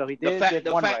 So he did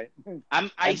one right.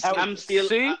 I'm still...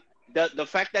 See? The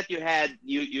fact that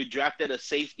you drafted a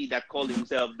safety that called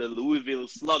himself the Louisville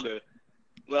Slugger,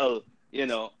 well,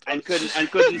 and couldn't stay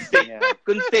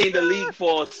in the league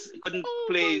couldn't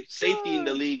play safety in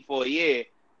the league for a year.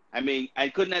 I mean, I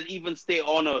could not even stay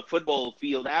on a football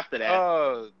field after that.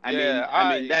 I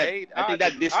think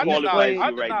that disqualifies you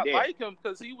right there. I did not like him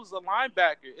because he was a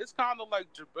linebacker. It's kind of like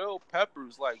Jabril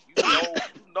Peppers. Like, you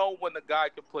know when the guy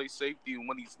can play safety and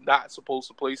when he's not supposed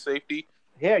to play safety.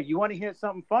 Here, you want to hear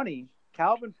something funny?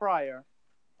 Calvin Pryor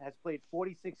has played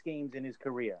 46 games in his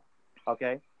career.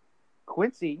 Okay?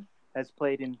 Quincy has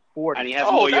played in 40. And he has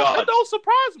more yards. That don't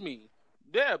surprise me.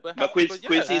 Yeah, but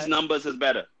Quincy's numbers is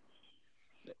better.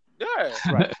 Yeah.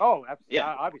 Right. Oh,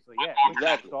 obviously, yeah.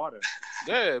 Exactly.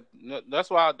 Yeah, that's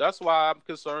why I'm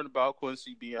concerned about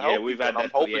Quincy being healthy. Yeah, we've had that.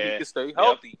 I'm hoping he can stay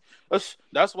healthy. Yep.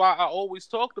 That's why I always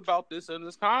talked about this in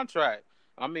his contract.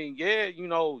 I mean,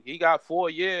 he got 4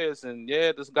 years, and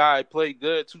this guy played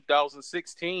good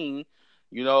 2016.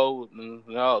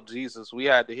 Jesus, we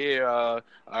had to hear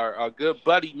our good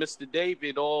buddy, Mr.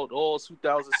 David, all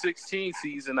 2016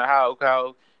 season,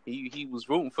 how he was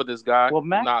rooting for this guy,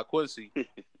 not Quincy.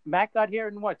 Mac got here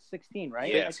in 16,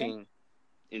 right? Yeah, 15.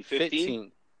 In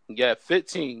 15? Yeah,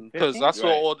 15. Because I saw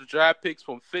all the draft picks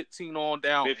from 15 on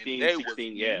down. 15, and they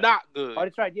 16, was not good. Oh,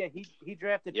 that's right. Yeah, he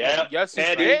drafted. Yeah, yes,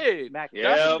 he did. Mac,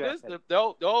 yeah,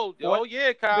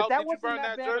 yeah, Kyle. Did you burn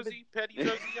that jersey, Petty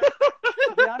jersey?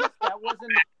 To be honest, that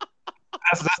wasn't.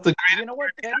 That's the greatest. You know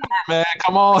what, Petty? Man,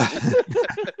 come on.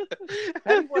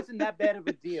 Petty wasn't that bad of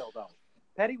a deal, though.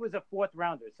 Petty was a 4th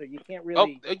rounder, so you can't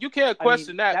really. Oh, you can't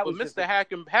question that. But Mr.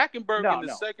 Hackenberg in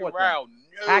the second round.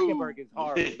 No. Hackenberg is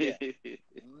horrible. Yeah.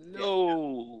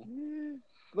 No.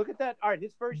 Look at that. All right,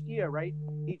 his first year, right?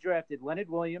 He drafted Leonard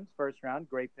Williams, 1st round,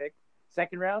 great pick.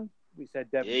 2nd round, we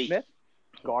said Devin Smith,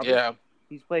 garbage. Yeah.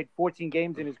 He's played 14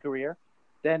 games in his career.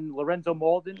 Then Lorenzo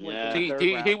Malden. He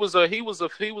was a.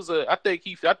 I think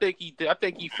he felt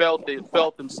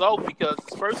himself because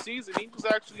his first season he was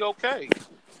actually okay.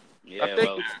 Yeah, I think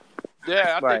he did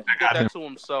that to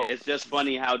himself. It's just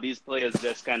funny how these players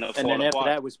just kind of fall apart. And then after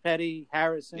that was Petty,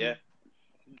 Harrison. Yeah.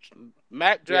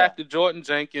 Mac drafted Jordan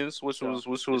Jenkins, which was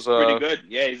pretty good.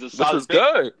 Yeah, he's a solid pick.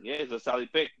 Good. Yeah, he's a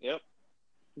solid pick. Yep.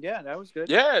 Yeah, that was good.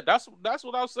 Yeah, that's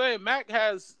what I was saying. Mac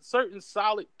has certain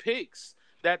solid picks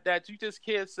that you just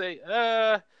can't say,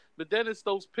 but then it's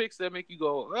those picks that make you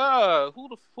go,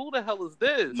 who the hell is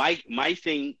this? My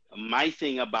thing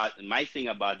about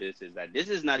this is that this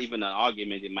is not even an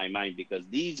argument in my mind because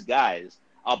these guys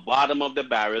are bottom of the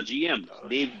barrel GMs.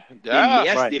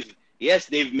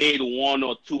 They've made 1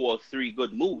 or 2 or 3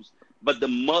 good moves, but the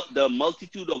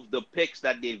multitude of the picks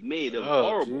that they've made are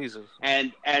horrible. Jesus.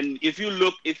 And if you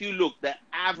look, the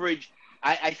average.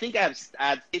 I think I've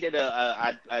stated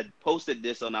I posted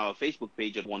this on our Facebook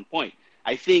page at one point.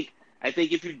 I think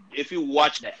if you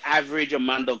watch the average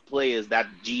amount of players that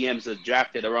GMs have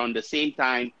drafted around the same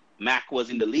time Mac was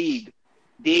in the league,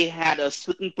 they had a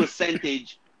certain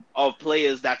percentage of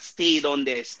players that stayed on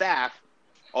their staff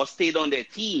or stayed on their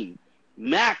team.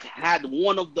 Mac had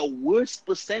one of the worst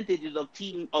percentages of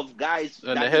guys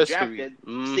in that the he history. drafted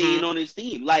Mm-hmm. staying on his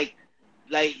team.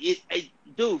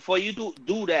 Dude, for you to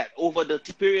do that over the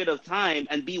period of time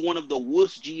and be one of the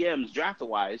worst GMs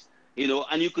draft-wise, you know,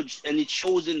 and it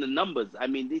shows in the numbers. I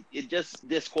mean, it just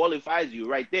disqualifies you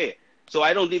right there. So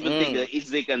I don't even think the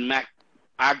Idzik and Mac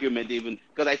argument even,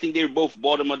 because I think they're both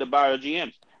bottom of the barrel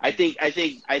GMs. I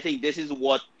think this is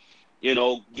what, you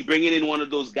know, bringing in one of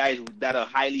those guys that are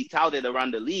highly touted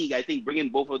around the league. I think bringing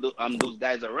both of those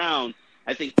guys around,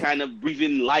 I think kind of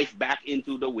breathing life back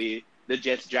into the way the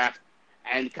Jets draft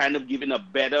and kind of giving a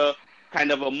better,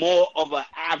 kind of a more of an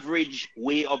average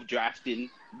way of drafting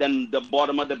than the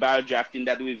bottom of the barrel drafting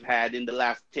that we've had in the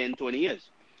last 10, 20 years.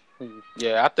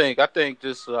 Yeah, I think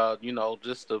just you know,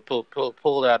 just to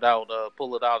pull that out,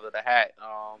 pull it out of the hat.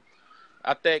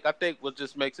 I think what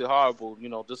just makes it horrible, you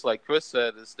know, just like Chris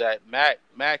said, is that Mac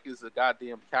is a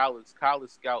goddamn college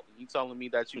scout. You telling me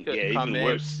that you couldn't come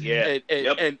in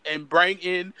and bring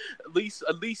in at least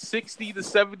 60 to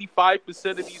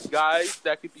 75% of these guys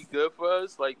that could be good for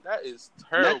us? Like, that is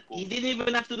terrible. He didn't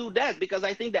even have to do that, because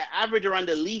I think the average around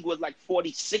the league was like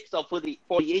 46 or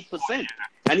 48%,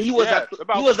 and he was at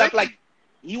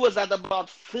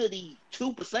about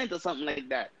 32% or something like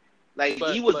that. Like,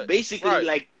 he was basically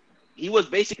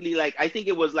like I think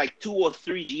it was like 2 or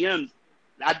 3 GMs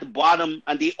at the bottom,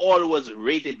 and they all was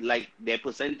rated like their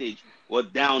percentage was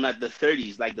down at the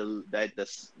 30s, like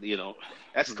you know,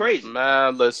 that's crazy.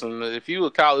 Man, listen, if you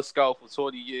a college scout for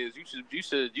 20 years, you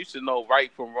should know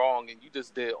right from wrong, and you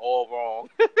just did all wrong.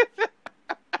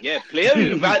 Yeah, player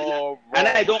evaluation,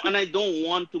 and I don't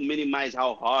want to minimize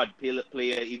how hard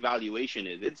player evaluation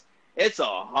is. It's a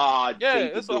hard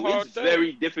thing to do. It's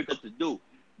very difficult to do.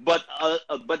 But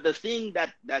the thing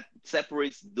that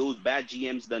separates those bad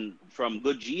GMs from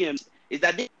good GMs is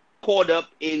that they caught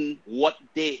up in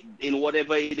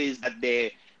whatever it is that their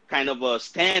kind of a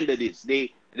standard is.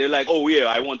 They're like, oh yeah,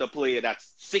 I want a player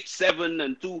that's 6'7"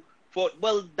 and 2'4".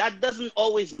 Well, that doesn't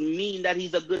always mean that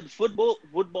he's a good football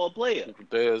player.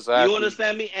 Exactly. You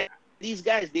understand me? And these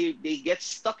guys, they get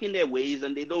stuck in their ways,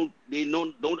 and they don't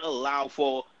allow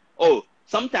for. Oh,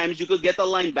 sometimes you could get a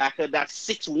linebacker that's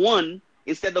 6'1"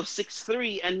 instead of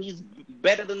 6'3", and he's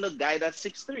better than the guy that's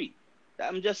 6'3".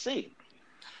 I'm just saying.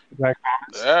 Yeah.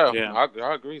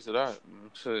 I agree to that.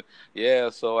 Yeah,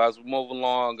 so as we move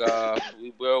along,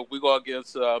 we're gonna get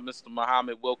into Mr.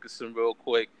 Muhammad Wilkerson real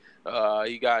quick.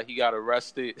 He got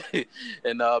arrested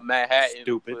in Manhattan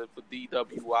for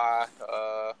DWI.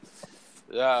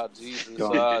 Yeah, Jesus.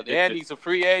 And he's a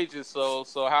free agent. So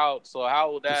how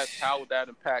would that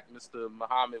impact Mr.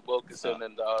 Muhammad Wilkerson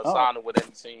and signing with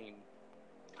any team?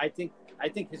 I think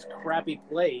his crappy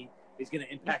play is going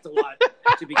to impact a lot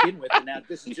to begin with, and now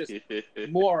this is just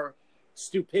more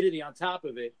stupidity on top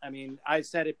of it. I mean, I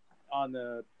said it on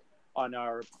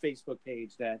our Facebook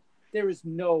page that there is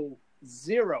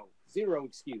zero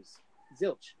excuse,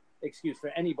 zilch excuse for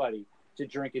anybody to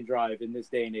drink and drive in this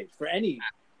day and age. For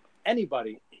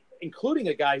anybody, including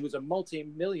a guy who's a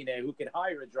multi-millionaire who can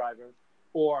hire a driver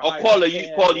or call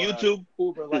YouTube,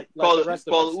 Uber, like the rest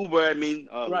of us. Uber. I mean,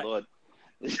 right. Lord.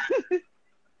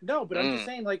 No, but I'm just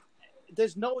saying, like,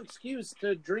 there's no excuse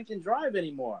to drink and drive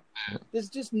anymore. There's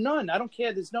just none. I don't care.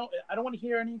 I don't want to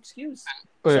hear any excuse.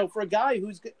 So for a guy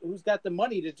who's got the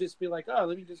money to just be like, oh,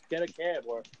 let me just get a cab,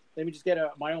 or let me just get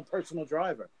my own personal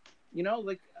driver. You know,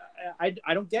 like, I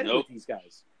don't get it with these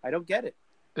guys. I don't get it.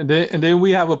 And then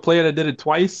we have a player that did it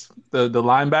twice. The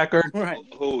linebacker. Right.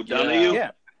 Who, Donahue?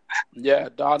 Yeah,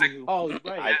 Donahue. Oh,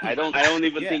 right. I don't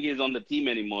even think he's on the team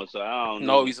anymore. So I don't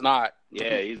know. No, he's not.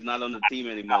 Yeah, he's not on the team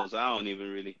anymore. So I don't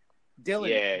even really. Dylan.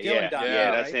 Yeah, Donahue,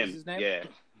 that's right? him. Yeah,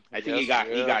 I think he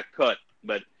got cut,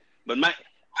 but my.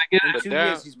 In 2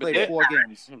 years, he's played 4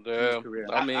 games in his career.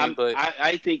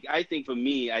 I think for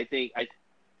me, I think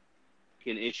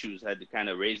issues had to kind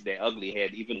of raise their ugly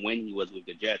head even when he was with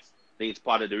the Jets. I think it's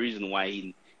part of the reason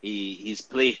why his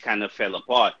play kind of fell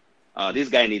apart. This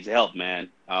guy needs help, man.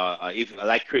 If,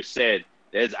 like Chris said,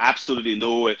 there's absolutely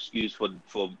no excuse for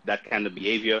that kind of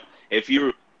behavior. If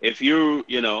you're,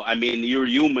 I mean, you're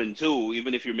human too,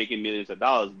 even if you're making millions of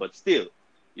dollars, but still,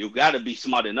 you got to be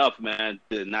smart enough, man,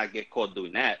 to not get caught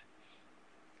doing that.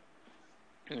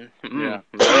 Yeah.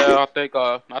 I think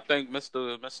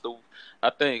Mr. I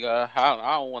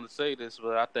don't want to say this,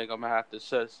 but I think I'm gonna have to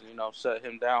shut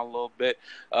him down a little bit.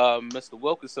 Mr.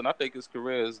 Wilkerson, I think his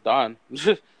career is done.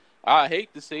 I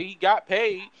hate to say he got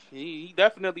paid. He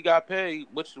definitely got paid,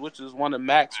 which is one of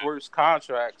Mac's worst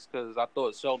contracts, because I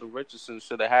thought Sheldon Richardson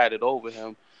should have had it over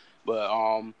him. But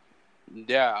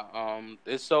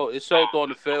it showed on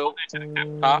the field.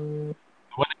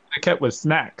 What they kept was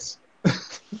snacks.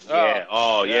 Yeah.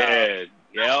 Oh, yeah.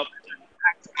 Yep.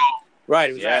 Right.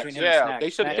 It was Yeah. between him and Snacks. They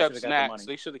should have Snacks kept should've got the Snacks. money.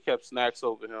 They should have kept Snacks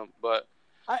over him. But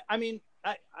I mean,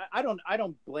 I don't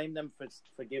blame them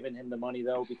for giving him the money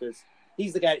though, because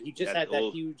he's the guy. He just had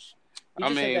that huge. He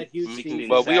just had that huge season.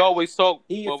 But we always talk.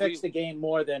 He affects the game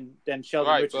more than Sheldon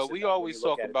right, Richardson. but we always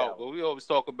talk about.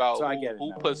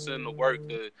 Who puts in the work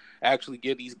to actually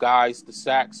get these guys the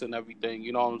sacks and everything.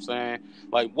 You know what I'm saying?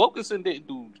 Like Wilkinson didn't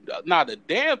do not a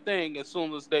damn thing as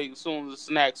soon as the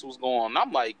Snacks was gone.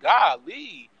 I'm like,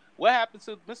 golly, what happened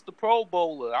to Mr. Pro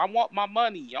Bowler? I want my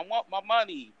money.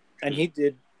 And he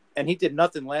did. And he did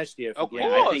nothing last year. Of course,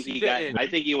 I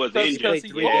think he was injured. Because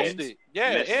he lost it.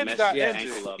 Yeah, and got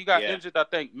injured. He got injured. I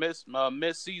think mid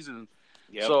season.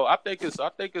 Yep. So I think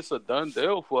it's a done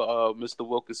deal for Mr.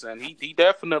 Wilkinson. He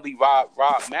definitely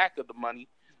robbed Mack of the money.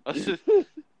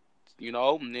 You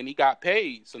know, and then he got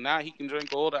paid, so now he can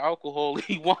drink all the alcohol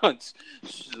he wants.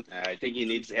 I think he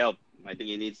needs help. I think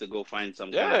he needs to go find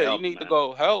some. Yeah, kind of help, he needs to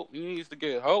go help. He needs to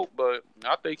get help, but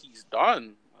I think he's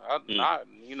done. And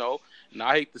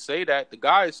I hate to say that the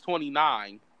guy is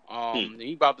 29.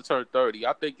 He about to turn 30.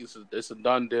 I think it's a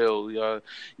done deal.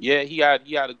 Yeah, he had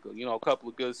a couple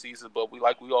of good seasons, but we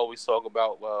always talk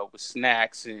about with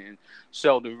Snacks and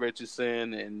Sheldon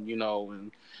Richardson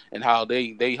and how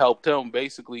they helped him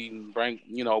basically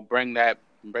bring that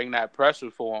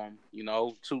pressure for him.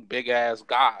 Two big ass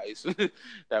guys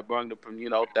that brought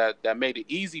that made it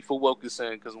easy for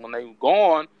Wilkinson, because when they were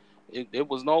gone, it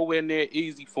was nowhere near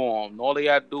easy for him. All they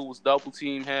had to do was double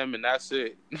team him, and that's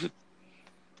it.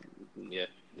 I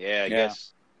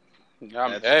guess.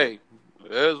 Hey,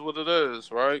 it is what it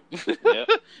is, right? Yep.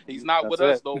 He's not with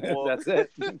us no more. That's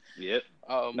it. Yep.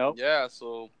 Nope. Yeah.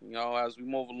 So as we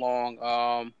move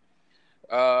along,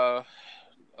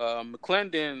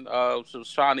 McClendon was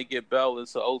trying to get Bell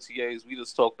into OTAs. We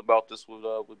just talked about this with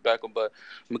Beckham, but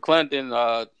McClendon,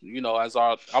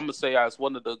 as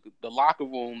one of the locker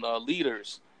room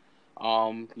leaders,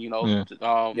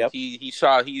 Yep. he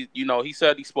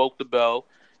said he spoke to Bell,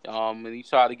 and he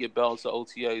tried to get Bell into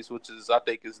OTAs, which I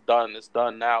think is done. It's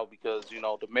done now because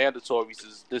the mandatories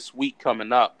is this week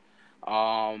coming up.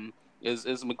 Is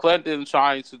McClendon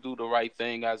trying to do the right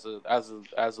thing as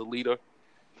a leader?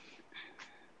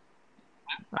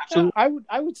 Absolutely.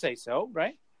 I would say so,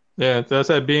 right? Yeah, that's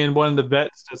that being one of the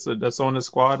vets that's on the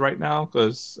squad right now,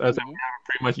 because as a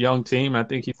pretty much young team, I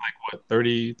think he's like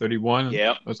 30, 31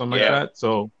 or something like that.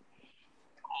 So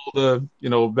all the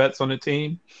vets on the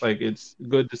team, like it's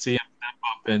good to see him step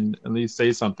up and at least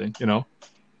say something,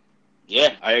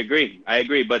 Yeah, I agree.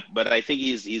 But I think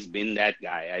he's been that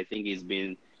guy. I think he's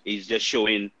just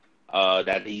showing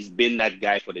that he's been that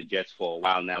guy for the Jets for a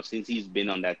while now. Since he's been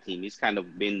on that team, he's kind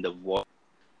of been the voice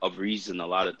of reason a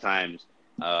lot of times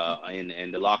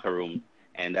in the locker room,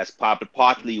 and that's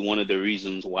partly one of the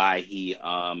reasons why he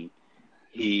got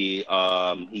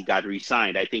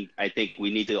re-signed. I think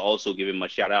we need to also give him a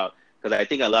shout out, because I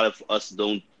think a lot of us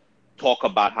don't talk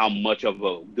about how much of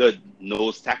a good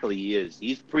nose tackle he is.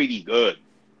 He's pretty good.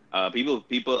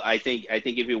 People. I think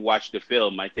if you watch the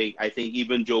film, I think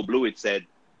even Joe Blewett said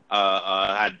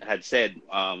had said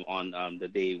on the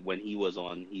day when he was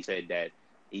on, he said that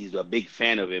he's a big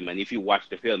fan of him, and if you watch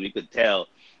the film, you could tell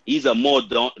he's a more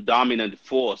dominant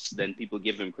force than people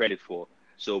give him credit for.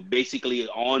 So basically,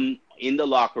 in the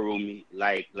locker room,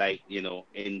 like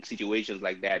in situations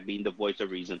like that, being the voice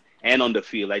of reason, and on the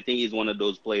field, I think he's one of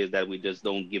those players that we just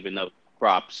don't give enough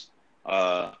props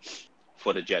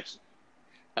for the Jets.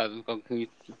 I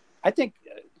think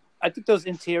those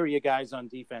interior guys on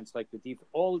defense, like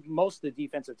most of the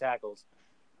defensive tackles,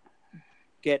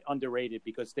 get underrated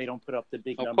because they don't put up the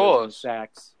big numbers in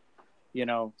sacks.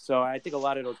 So I think a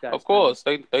lot of those guys. Of course,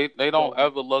 they don't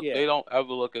ever look. Yeah. They don't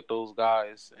ever look at those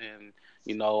guys, and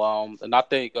and I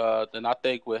think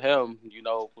with him,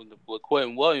 with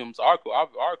Quentin Williams, our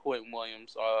Quentin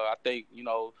Williams, I think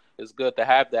it's good to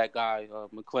have that guy,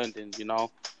 McClendon.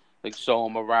 They show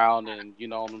him around, and you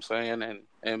know what I'm saying,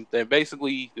 and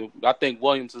basically, I think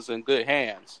Williams is in good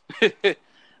hands.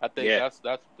 I think that's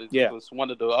one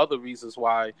of the other reasons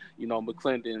why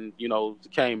McClendon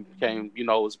came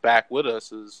is back with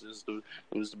us is to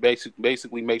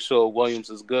basically make sure Williams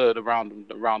is good around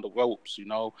the ropes.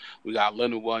 We got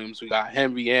Leonard Williams, we got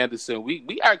Henry Anderson.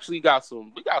 We actually got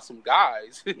some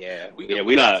guys. Yeah,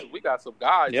 we got some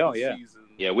guys this season.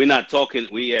 Yeah, we're not talking.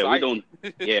 We don't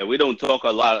talk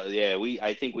a lot.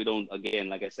 I think we don't. Again,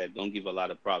 like I said, don't give a lot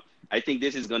of props. I think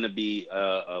this is going to be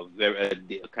a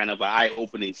very kind of an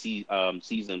eye-opening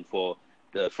season for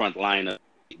the front line of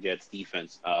the Jets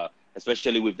defense,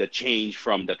 especially with the change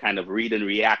from the kind of read and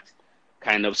react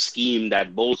kind of scheme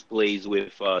that Bowles plays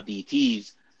with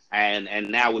DTs and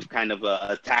now with kind of a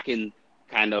attacking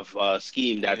kind of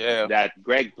scheme that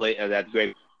Greg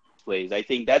plays. I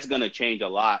think that's going to change a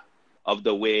lot of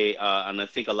the way, and I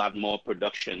think a lot more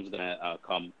production is going to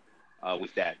come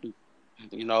with that.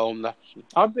 You know,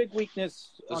 our big weakness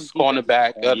on this defense cornerback.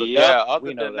 is corner. Yeah. Other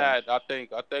We know than that, I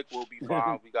think we'll be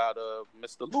fine. We got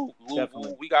Mr. Luke.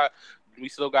 Definitely. We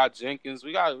still got Jenkins.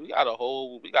 We got a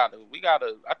whole. I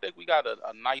think we got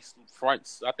a nice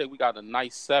front. I think we got a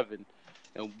nice 7,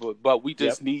 but we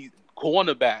just need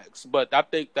cornerbacks. But I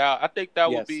think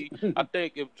that would be. I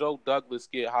think if Joe Douglas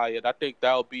get hired, I think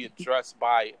that will be addressed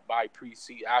by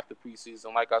preseason, after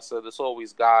preseason. Like I said, there's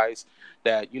always guys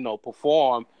that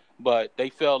perform, but they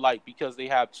feel like because they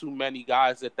have too many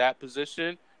guys at that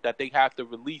position that they have to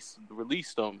release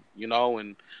them,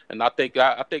 and I think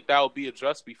that will be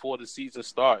addressed before the season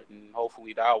starts, and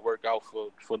hopefully that'll work out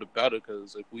for the better.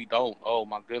 Because if we don't, oh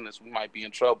my goodness, we might be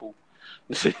in trouble.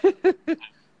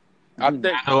 I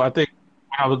think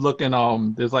I was looking.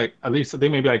 There's like at least I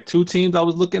think maybe like 2 teams I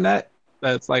was looking at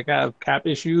that's like have cap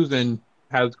issues and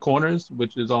has corners,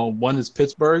 which is one is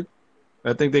Pittsburgh.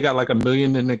 I think they got like $1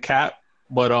 million in the cap,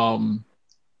 but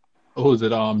who is it?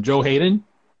 Joe Hayden.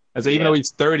 I say even though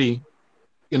he's 30,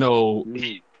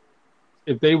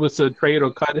 if they was to trade or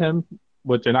cut him,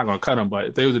 which they're not going to cut him, but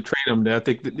if they was to trade him, I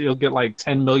think they'll get like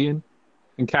 $10 million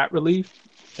in cap relief.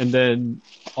 And then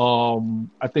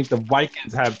I think the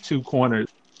Vikings have 2 corners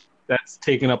that's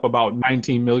taking up about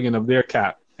 $19 million of their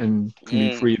cap and can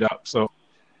be freed up. So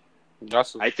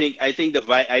I think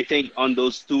on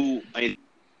those two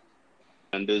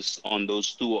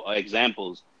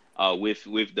examples with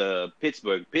the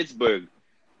Pittsburgh,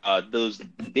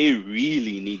 they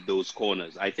really need those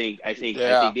corners. I think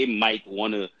they might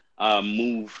want to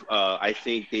move. I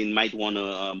think they might want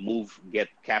to get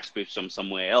cap space from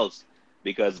somewhere else,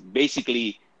 because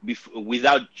basically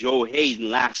without Joe Hayden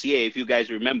last year, if you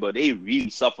guys remember, they really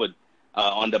suffered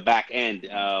on the back end,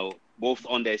 both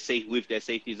on with their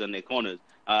safeties and their corners.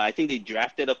 I think they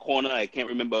drafted a corner. I can't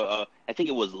remember. I think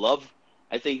it was Love.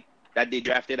 I think that they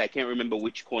drafted. I can't remember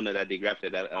which corner that they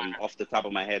drafted off the top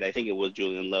of my head. I think it was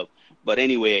Julian Love. But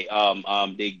anyway,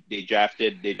 they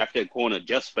drafted a corner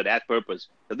just for that purpose,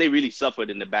 because they really suffered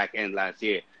in the back end last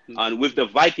year. And with the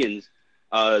Vikings,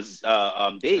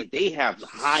 they have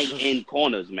high end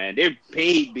corners, man. They're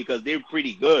paid because they're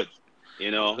pretty good. I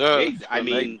don't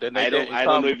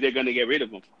know if they're gonna get rid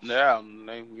of them. Yeah,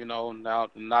 now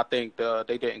I think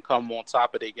they didn't come on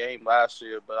top of their game last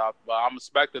year, but I'm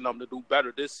expecting them to do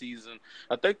better this season.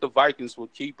 I think the Vikings will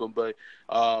keep them, but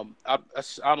I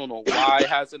don't know why it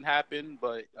hasn't happened.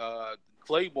 But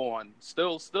Claiborne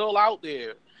still out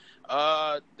there.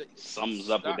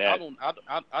 Sums up with that.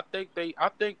 I think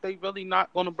they really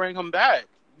not going to bring him back.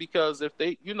 Because if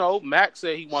they, Max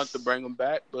said he wanted to bring him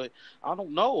back, but I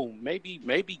don't know. Maybe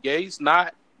Gase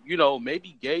not,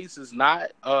 maybe Gase is not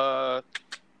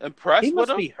impressed with him. He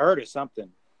must be hurt or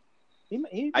something.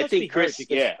 I think Chris,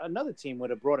 another team would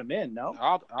have brought him in. No,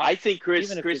 I think Chris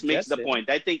makes the point.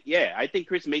 I think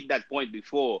Chris made that point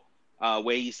before,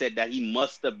 where he said that he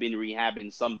must have been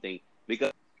rehabbing something,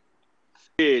 because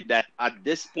that at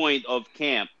this point of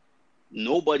camp,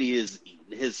 nobody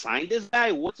has signed this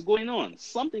guy. What's going on?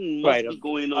 Something must be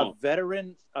going on. A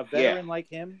veteran like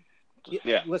him.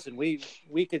 Yeah. Listen, we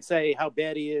could say how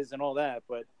bad he is and all that,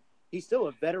 but he's still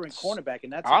a veteran cornerback,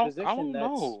 and that's a position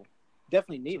that's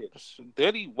definitely needed.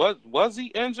 Did he was he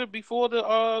injured before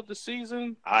the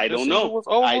season? I don't know. Was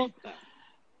over?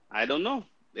 I don't know.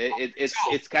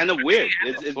 It's kind of weird.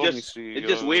 It's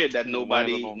just weird that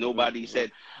nobody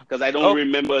said, because I don't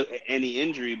remember any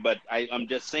injury, but I'm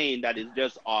just saying that it's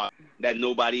just odd that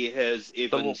nobody has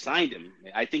even signed him.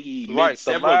 I think he made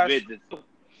several visits.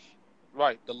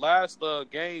 Right, the last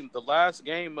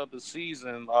game of the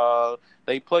season,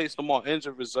 they placed him on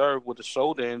injured reserve with a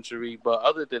shoulder injury, but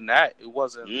other than that, it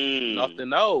wasn't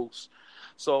nothing else.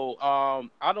 So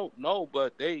I don't know,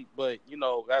 but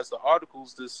as the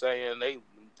articles just saying,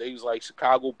 they was like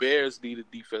Chicago Bears need a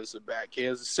defensive back.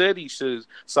 Kansas City should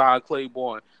sign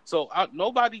Claiborne. So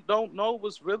nobody don't know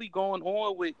what's really going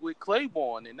on with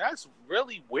Claiborne, and that's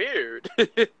really weird.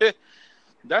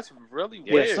 That's really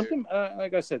weird. Yeah, something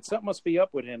like I said, something must be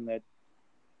up with him that,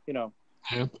 Yeah.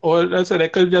 Or like I said, they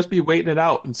could just be waiting it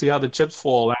out and see how the chips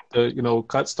fall after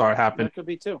cuts start happening. That could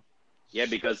be too. Yeah,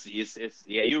 because it's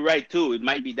you're right too. It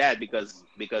might be that because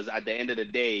at the end of the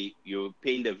day, you're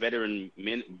paying the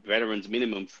veterans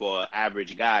minimum for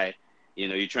average guy.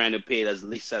 You're trying to pay it as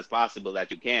least as possible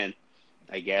that you can,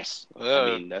 I guess.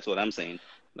 I mean, that's what I'm saying.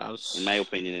 In my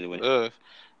opinion, anyway.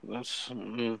 I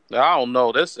don't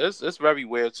know. This it's very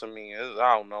weird to me.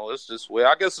 I don't know. It's just weird.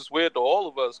 I guess it's weird to all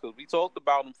of us because we talked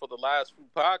about him for the last few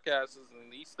podcasts,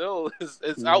 and he still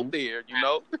is out there.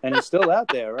 And he's still out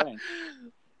there, right?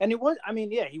 And it was. I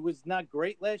mean, yeah, he was not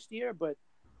great last year, but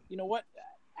you know what?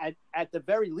 At the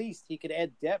very least, he could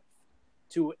add depth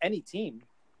to any team.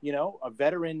 A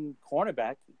veteran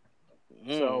cornerback.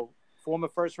 So former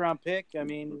first round pick. I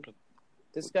mean,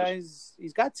 this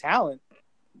he's got talent.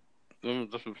 I mean,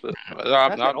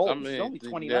 he's only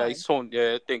 29. Yeah, he's 20.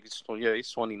 Yeah, I think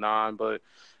he's 29. But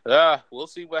yeah, we'll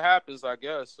see what happens. I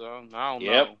guess I don't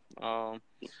know.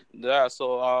 Yeah.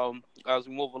 So as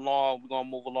we move along, we're gonna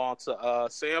move along to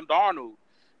Sam Darnold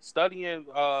studying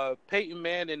Peyton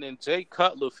Manning and Jay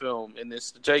Cutler film, and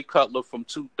it's Jay Cutler from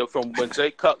when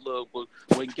Jay Cutler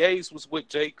when Gase was with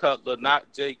Jay Cutler,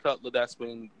 not Jay Cutler that's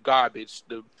been garbage.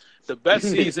 The best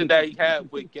season that he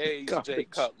had with Gase, Jay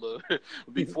Cutler,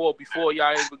 before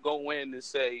y'all even go in and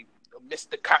say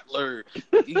Mr. Cutler,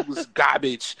 he was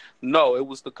garbage. No, it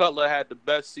was the Cutler had the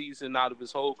best season out of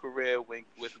his whole career when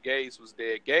Gase was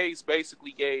there. Gase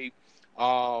basically gave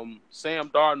Sam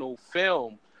Darnold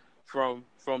film from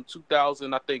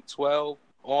 2012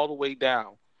 all the way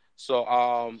down. So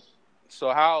how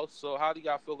do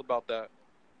y'all feel about that?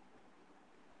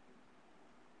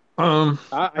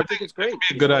 I think it's great. It'd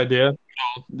be a good idea,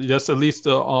 just at least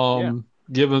to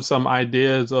give them some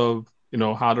ideas of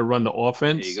how to run the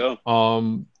offense. There you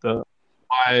go.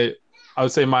 I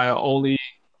would say my only,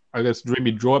 I guess,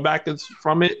 dreamy drawback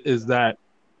from it is that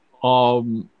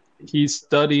he's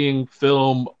studying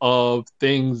film of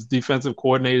things defensive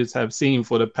coordinators have seen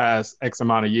for the past X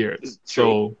amount of years.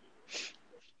 True.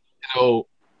 So,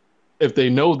 if they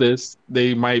know this,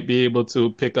 they might be able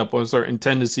to pick up on certain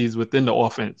tendencies within the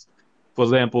offense. For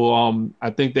example,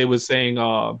 I think they were saying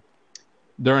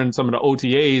during some of the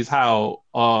OTAs how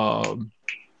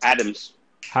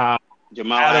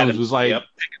Jamal Adams was like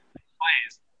picking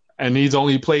plays, and he's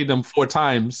only played them 4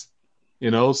 times.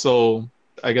 So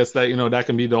I guess that that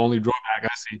can be the only drawback I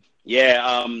see.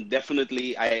 Yeah,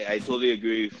 definitely. I totally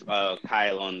agree with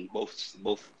Kyle on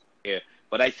both here.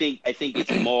 But I think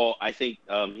it's more. I think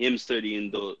him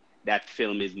studying that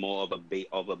film is more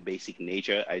of a basic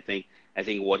nature. I think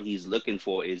what he's looking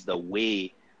for is the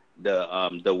way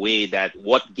that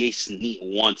what Gase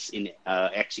wants in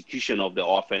execution of the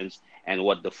offense and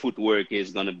what the footwork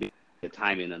is going to be, the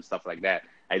timing and stuff like that.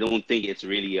 I don't think it's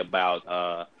really about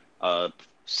or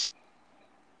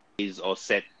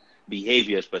set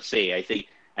behaviors per se.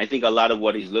 I think a lot of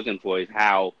what he's looking for is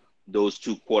how those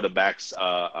two quarterbacks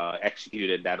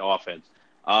executed that offense.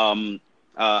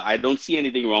 I don't see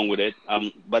anything wrong with it,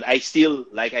 but I still,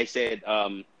 like I said,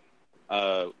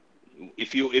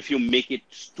 if you make it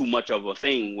too much of a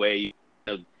thing where you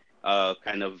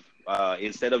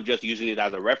instead of just using it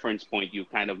as a reference point, you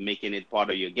kind of making it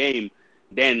part of your game,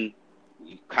 then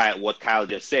what Kyle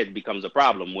just said becomes a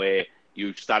problem where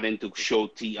you're starting to show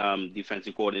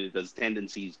defensive coordinators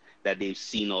tendencies that they've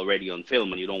seen already on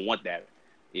film, and you don't want that.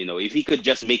 If he could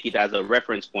just make it as a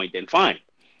reference point, then fine.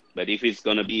 But if it's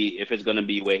gonna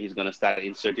be where he's gonna start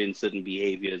inserting certain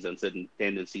behaviors and certain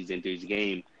tendencies into his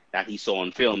game that he saw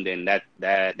on film, then that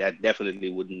definitely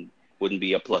wouldn't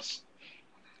be a plus.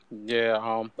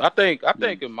 Yeah, I think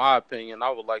in my opinion, I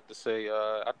would like to say,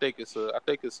 I think it's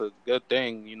a good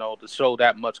thing, to show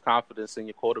that much confidence in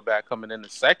your quarterback coming in the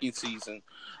second season.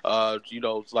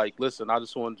 It's like, listen, I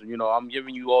just want to, I'm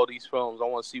giving you all these films. I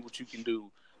want to see what you can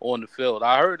do on the field.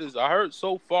 I heard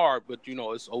so far, but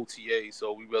it's OTA,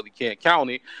 so we really can't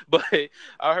count it. But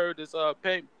I heard it's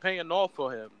paying off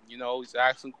for him. He's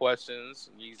asking questions.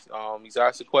 He's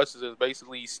asking questions and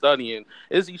basically he's studying.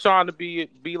 Is he trying to be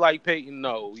like Peyton?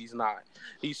 No, he's not.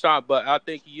 He's trying, but I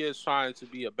think he is trying to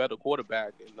be a better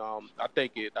quarterback, and I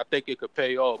think it could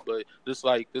pay off. But just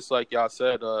like y'all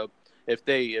said, if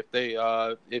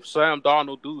Sam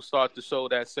Darnold do start to show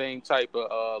that same type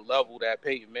of level that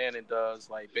Peyton Manning does,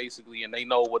 like basically, and they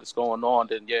know what is going on,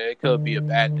 then yeah, it could be a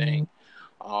bad thing.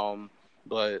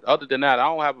 But other than that, I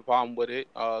don't have a problem with it.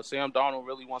 Sam Darnold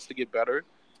really wants to get better,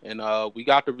 and we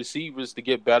got the receivers to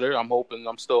get better. I'm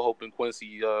still hoping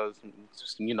Quincy,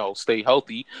 stay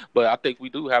healthy. But I think we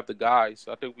do have the guys.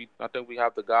 I think we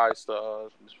have the guys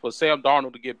for Sam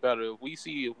Darnold to get better. If we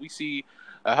see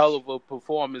a hell of a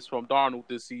performance from Darnold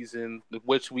this season,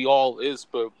 which we all is,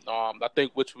 but I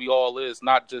think which we all is,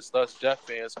 not just us Jet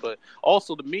fans, but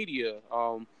also the media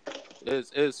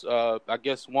is I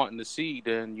guess wanting to see.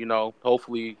 Then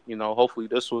hopefully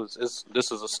this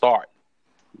is a start.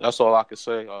 That's all I can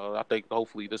say. I think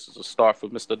hopefully this is a start for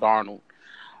Mr. Darnold.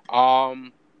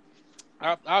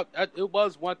 It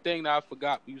was one thing that I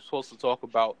forgot we were supposed to talk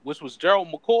about, which was Gerald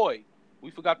McCoy.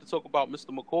 We forgot to talk about Mr.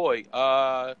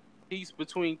 McCoy. He's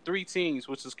between three teams,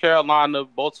 which is Carolina,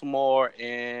 Baltimore,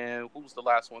 and who was the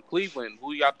last one? Cleveland.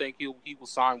 Who y'all think he will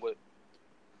sign with?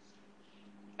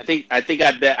 I think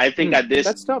at this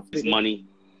That's tough. is money.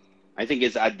 I think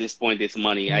it's at this point it's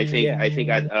money. I think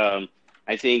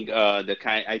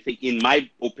in my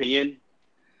opinion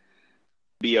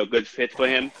be a good fit for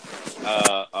him.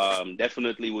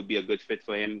 Definitely would be a good fit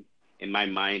for him in my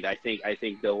mind. I think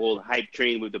the whole hype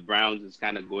train with the Browns is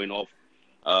kind of going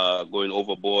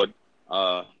overboard.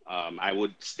 I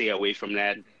would stay away from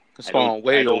that. It's going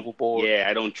way overboard. Yeah,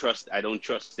 I don't trust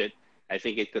it. I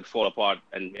think it could fall apart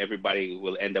and everybody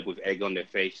will end up with egg on their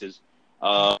faces.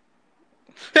 That's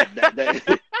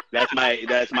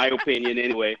my opinion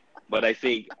anyway. But I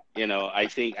think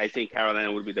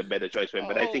Carolina would be the better choice for him.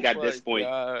 But I think at this point,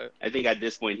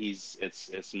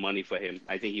 it's money for him.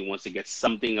 I think he wants to get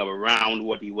something around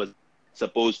what he was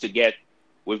supposed to get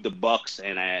with the Bucks,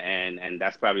 and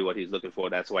that's probably what he's looking for.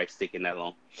 That's why he's sticking that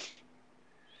long.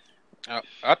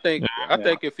 I think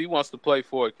if he wants to play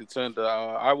for a contender,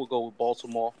 I would go with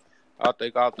Baltimore. I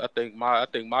think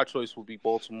my choice would be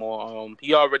Baltimore.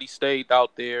 He already stayed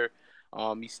out there.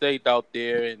 He stayed out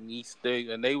there, and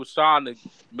they was trying to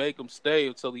make him stay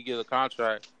until he get a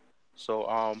contract.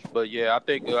 So, but yeah, I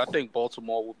think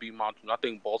Baltimore would be my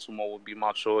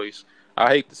choice. I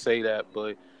hate to say that,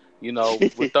 but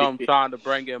with them trying to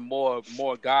bring in more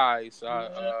guys,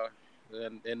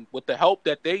 and with the help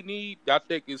that they need, I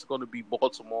think it's going to be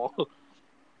Baltimore.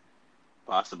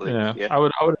 Possibly. Yeah. I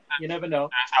would. You never know.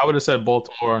 I would have said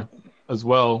Baltimore as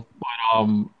well, but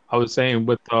I was saying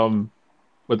with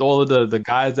all of the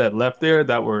guys that left there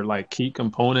that were like key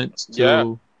components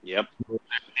to their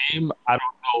team, I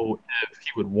don't know if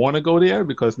he would want to go there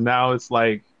because now it's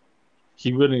like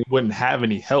he really wouldn't have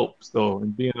any help. So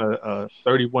being a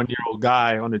 31-year-old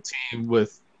guy on a team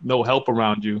with no help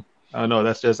around you, I don't know.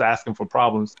 That's just asking for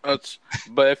problems.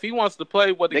 But if he wants to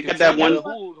play, they get that one.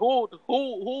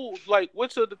 Who? Like,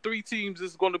 which of the three teams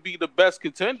is going to be the best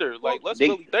contender? Like, let's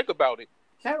really think about it.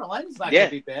 Carolina's not going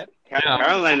to be bad.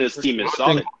 Carolina's team is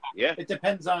solid. Yeah. It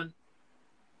depends on.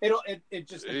 It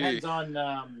just depends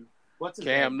on what's his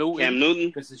Cam name? Newton.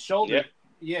 Because his shoulder.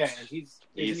 Yeah, and he's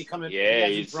coming. Yeah,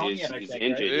 he's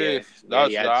injured. Right?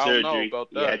 He had surgery.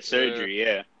 He had surgery.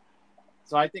 Yeah.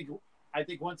 So I think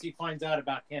once he finds out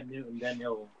about Cam Newton, then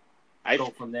he'll go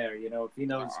from there. If he knows Cam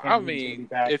Newton's gonna be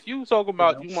back. If you talk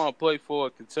about you want to play for a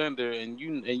contender, and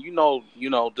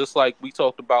just like we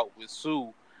talked about with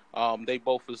Sue, they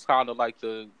both is kind of like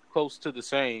close to the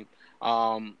same.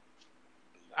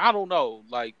 I don't know,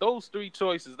 like those three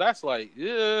choices. That's like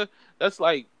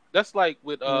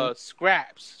with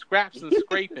scraps and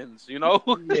scrapings.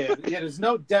 Yeah. There's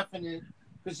no definite.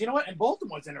 Because you know what? And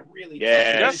Baltimore's in a really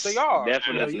yes, they are.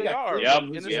 Definitely. Yes, they are. Yep.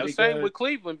 And it's the same with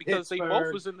Cleveland because Pittsburgh. They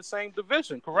both was in the same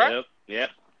division, correct?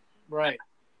 Yep. Right.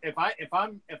 If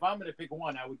I'm going to pick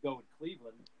one, I would go with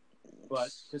Cleveland. But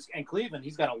and Cleveland,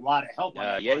 he's got a lot of help.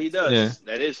 He does. Yeah.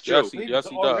 That is true. Yes, he does.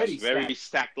 Very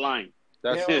stacked line.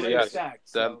 That's it. Yes. Stacked,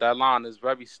 so. That line is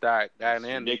very stacked. That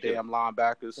and the damn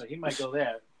linebackers. So he might go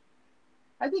there.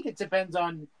 I think it depends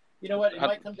on. You know what? It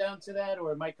might come down to that,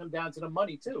 or it might come down to the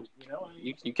money too.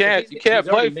 You can't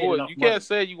play for it. You can't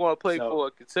say you want to play for a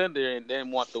contender and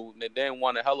then want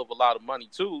a hell of a lot of money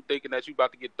too, thinking that you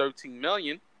about to get $13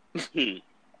 million.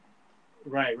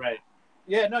 Right.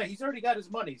 Yeah, no, he's already got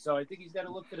his money, so I think he's got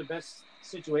to look for the best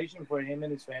situation for him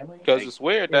and his family. Because it's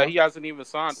weird that he hasn't even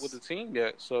signed with the team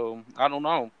yet, so I don't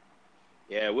know.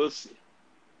 Yeah, we'll see.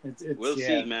 We'll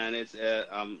see, man. It's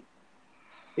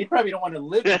He probably don't want to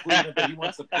live in Cleveland, but he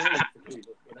wants to play for Cleveland.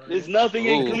 There's nothing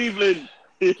in Cleveland.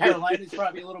 Carolina's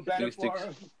probably a little better for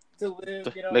him to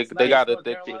live. They got to.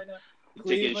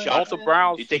 Taking shots. The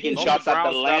Browns. You taking shots at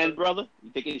the land, brother? You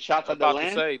taking shots at the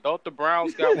land? Say, don't the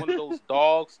Browns got one of those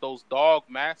dogs, those dog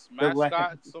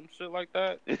mascots, some shit like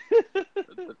that?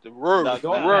 The Roof. The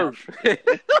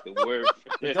Roof.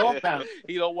 The dog pound.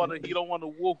 He don't want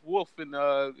to woof in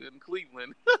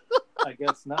Cleveland. I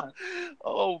guess not.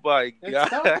 Oh my God! It's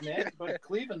tough, man. But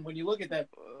Cleveland, when you look at that,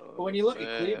 at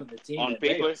Cleveland, the team on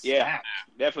paper,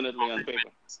 definitely on paper.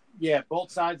 Yeah,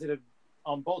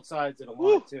 on both sides of the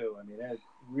line too. I mean, that's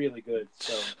really good.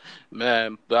 So,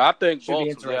 man, but I think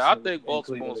Baltimore. I think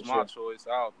Baltimore's my choice.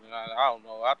 I don't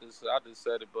know. I just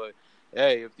said it, but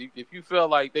hey, if you feel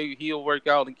like he'll work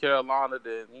out in Carolina,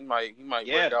 then he might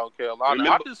work out in Carolina.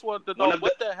 I just wanted to know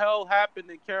what the hell happened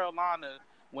in Carolina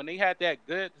when they had that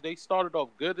good. They started off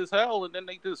good as hell, and then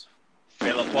they just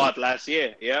fell apart last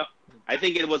year. Yeah, I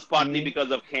think it was partly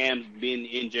because of Cam being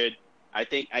injured. I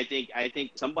think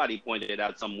somebody pointed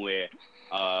out somewhere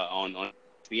on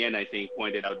ESPN, I think,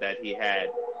 pointed out that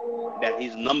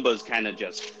his numbers kind of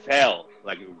just fell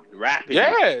like rapidly.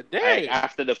 Yeah, like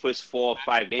after the first 4 or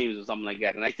 5 games or something like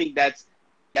that. And I think that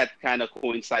kind of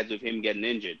coincides with him getting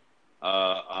injured.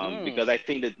 Because I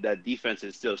think that the defense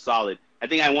is still solid. I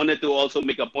think I wanted to also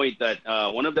make a point that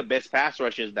one of the best pass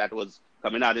rushers that was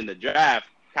coming out in the draft,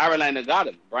 Carolina got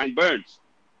him, Brian Burns.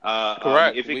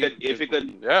 correct. If he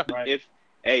could,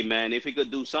 hey man, if he could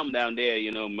do something down there,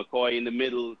 McCoy in the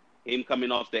middle, him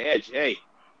coming off the edge, hey,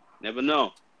 never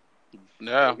know.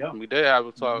 Yeah, we did have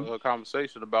a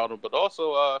conversation about him, but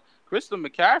also Christian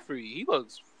McCaffrey, he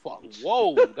looks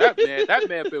whoa, that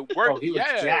man been working. He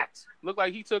looks jacked. Looked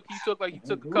like he took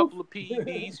a couple of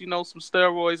PEDs, some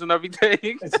steroids and everything.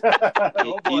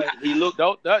 he looked.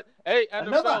 Hey,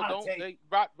 NFL,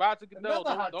 Roger Goodell,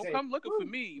 don't come looking for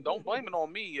me. Don't blame it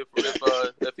on me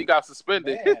if he got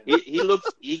suspended. He looks.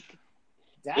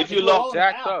 If you look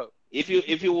jacked up.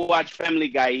 If you watch Family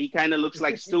Guy, he kind of looks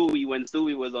like Stewie when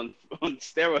Stewie was on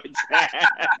steroids.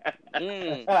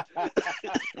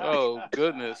 Oh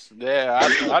goodness, yeah. I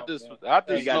just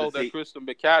know that Christian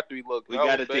McCaffrey looked. We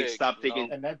got to stop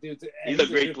taking. And that dude's he's a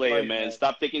great player, man.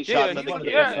 Stop taking shots. Of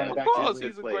course,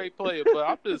 he's a great player. But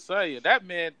I'm just saying that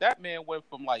man went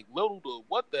from like little to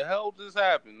what the hell just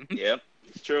happened? Yep.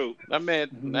 It's true. That man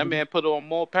put on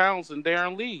more pounds than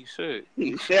Darren Lee. Shit.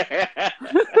 He put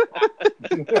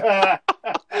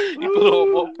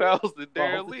on more pounds than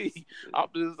Darren Lee. I'm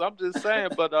just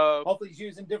saying, but hopefully he's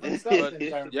using different stuff.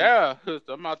 Yeah,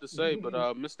 I'm about to say, but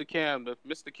Mr. Cam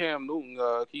Newton,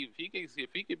 if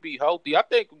he could be healthy, I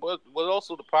think what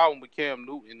also the problem with Cam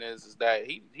Newton is that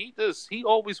he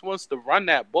always wants to run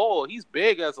that ball. He's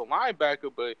big as a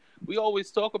linebacker, but we always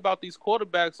talk about these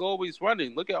quarterbacks always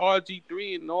running. Look at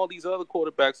RG3 and all these other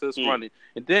quarterbacks that's running.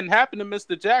 It didn't happen to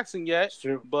Mr. Jackson yet,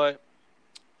 but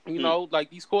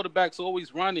like these quarterbacks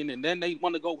always running, and then they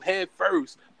want to go head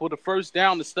first for the first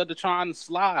down instead of trying to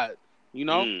slide.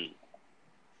 It's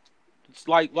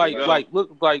how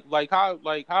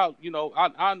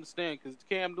I understand because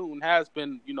Cam Newton has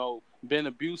been been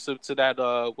abusive to that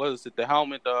the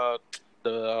helmet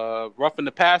the roughing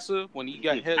the passer when he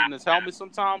got hit in his helmet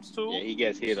sometimes too. Yeah, he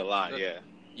gets hit a lot. Yeah.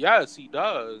 Yes, he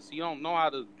does. He don't know how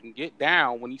to get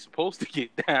down when he's supposed to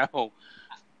get down.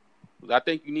 I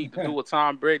think you need to do a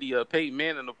Tom Brady, Peyton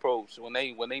Manning approach when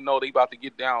they know they about to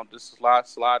get down. Just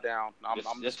slide down. I'm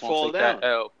just gonna take that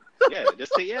L. Yeah,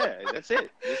 that's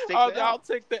it. I'll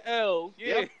take the L.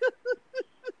 Yeah. Yep.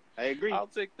 I agree. I'll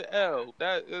take the L.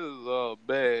 That is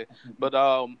bad. But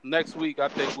next week I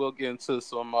think we'll get into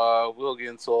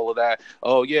all of that.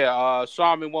 Oh yeah,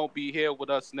 Sharman won't be here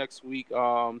with us next week.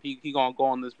 He gonna go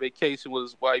on this vacation with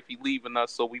his wife. He leaving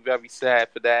us, so we very sad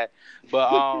for that.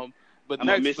 But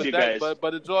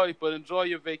enjoy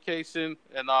your vacation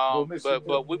and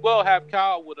but we will have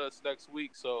Kyle with us next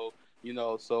week, so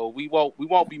so we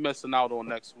won't be missing out on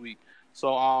next week.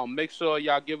 So make sure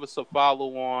y'all give us a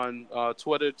follow on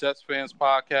Twitter, Jets Fans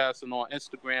Podcast, and on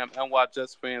Instagram, NY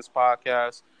Jets Fans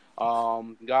Podcast.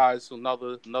 Guys,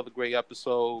 another great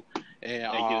episode.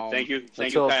 And thank you,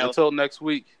 Kyle. Until next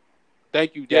week.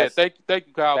 Thank you. Yes. Yeah, thank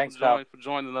you, Kyle, for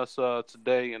joining us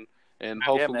today, and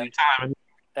hopefully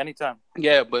anytime.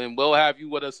 Yeah, but we'll have you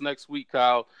with us next week,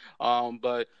 Kyle.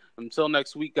 But until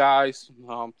next week, guys,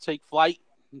 take flight,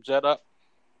 jet up.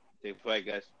 Take flight,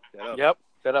 guys. Jet up. Yep,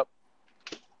 jet up.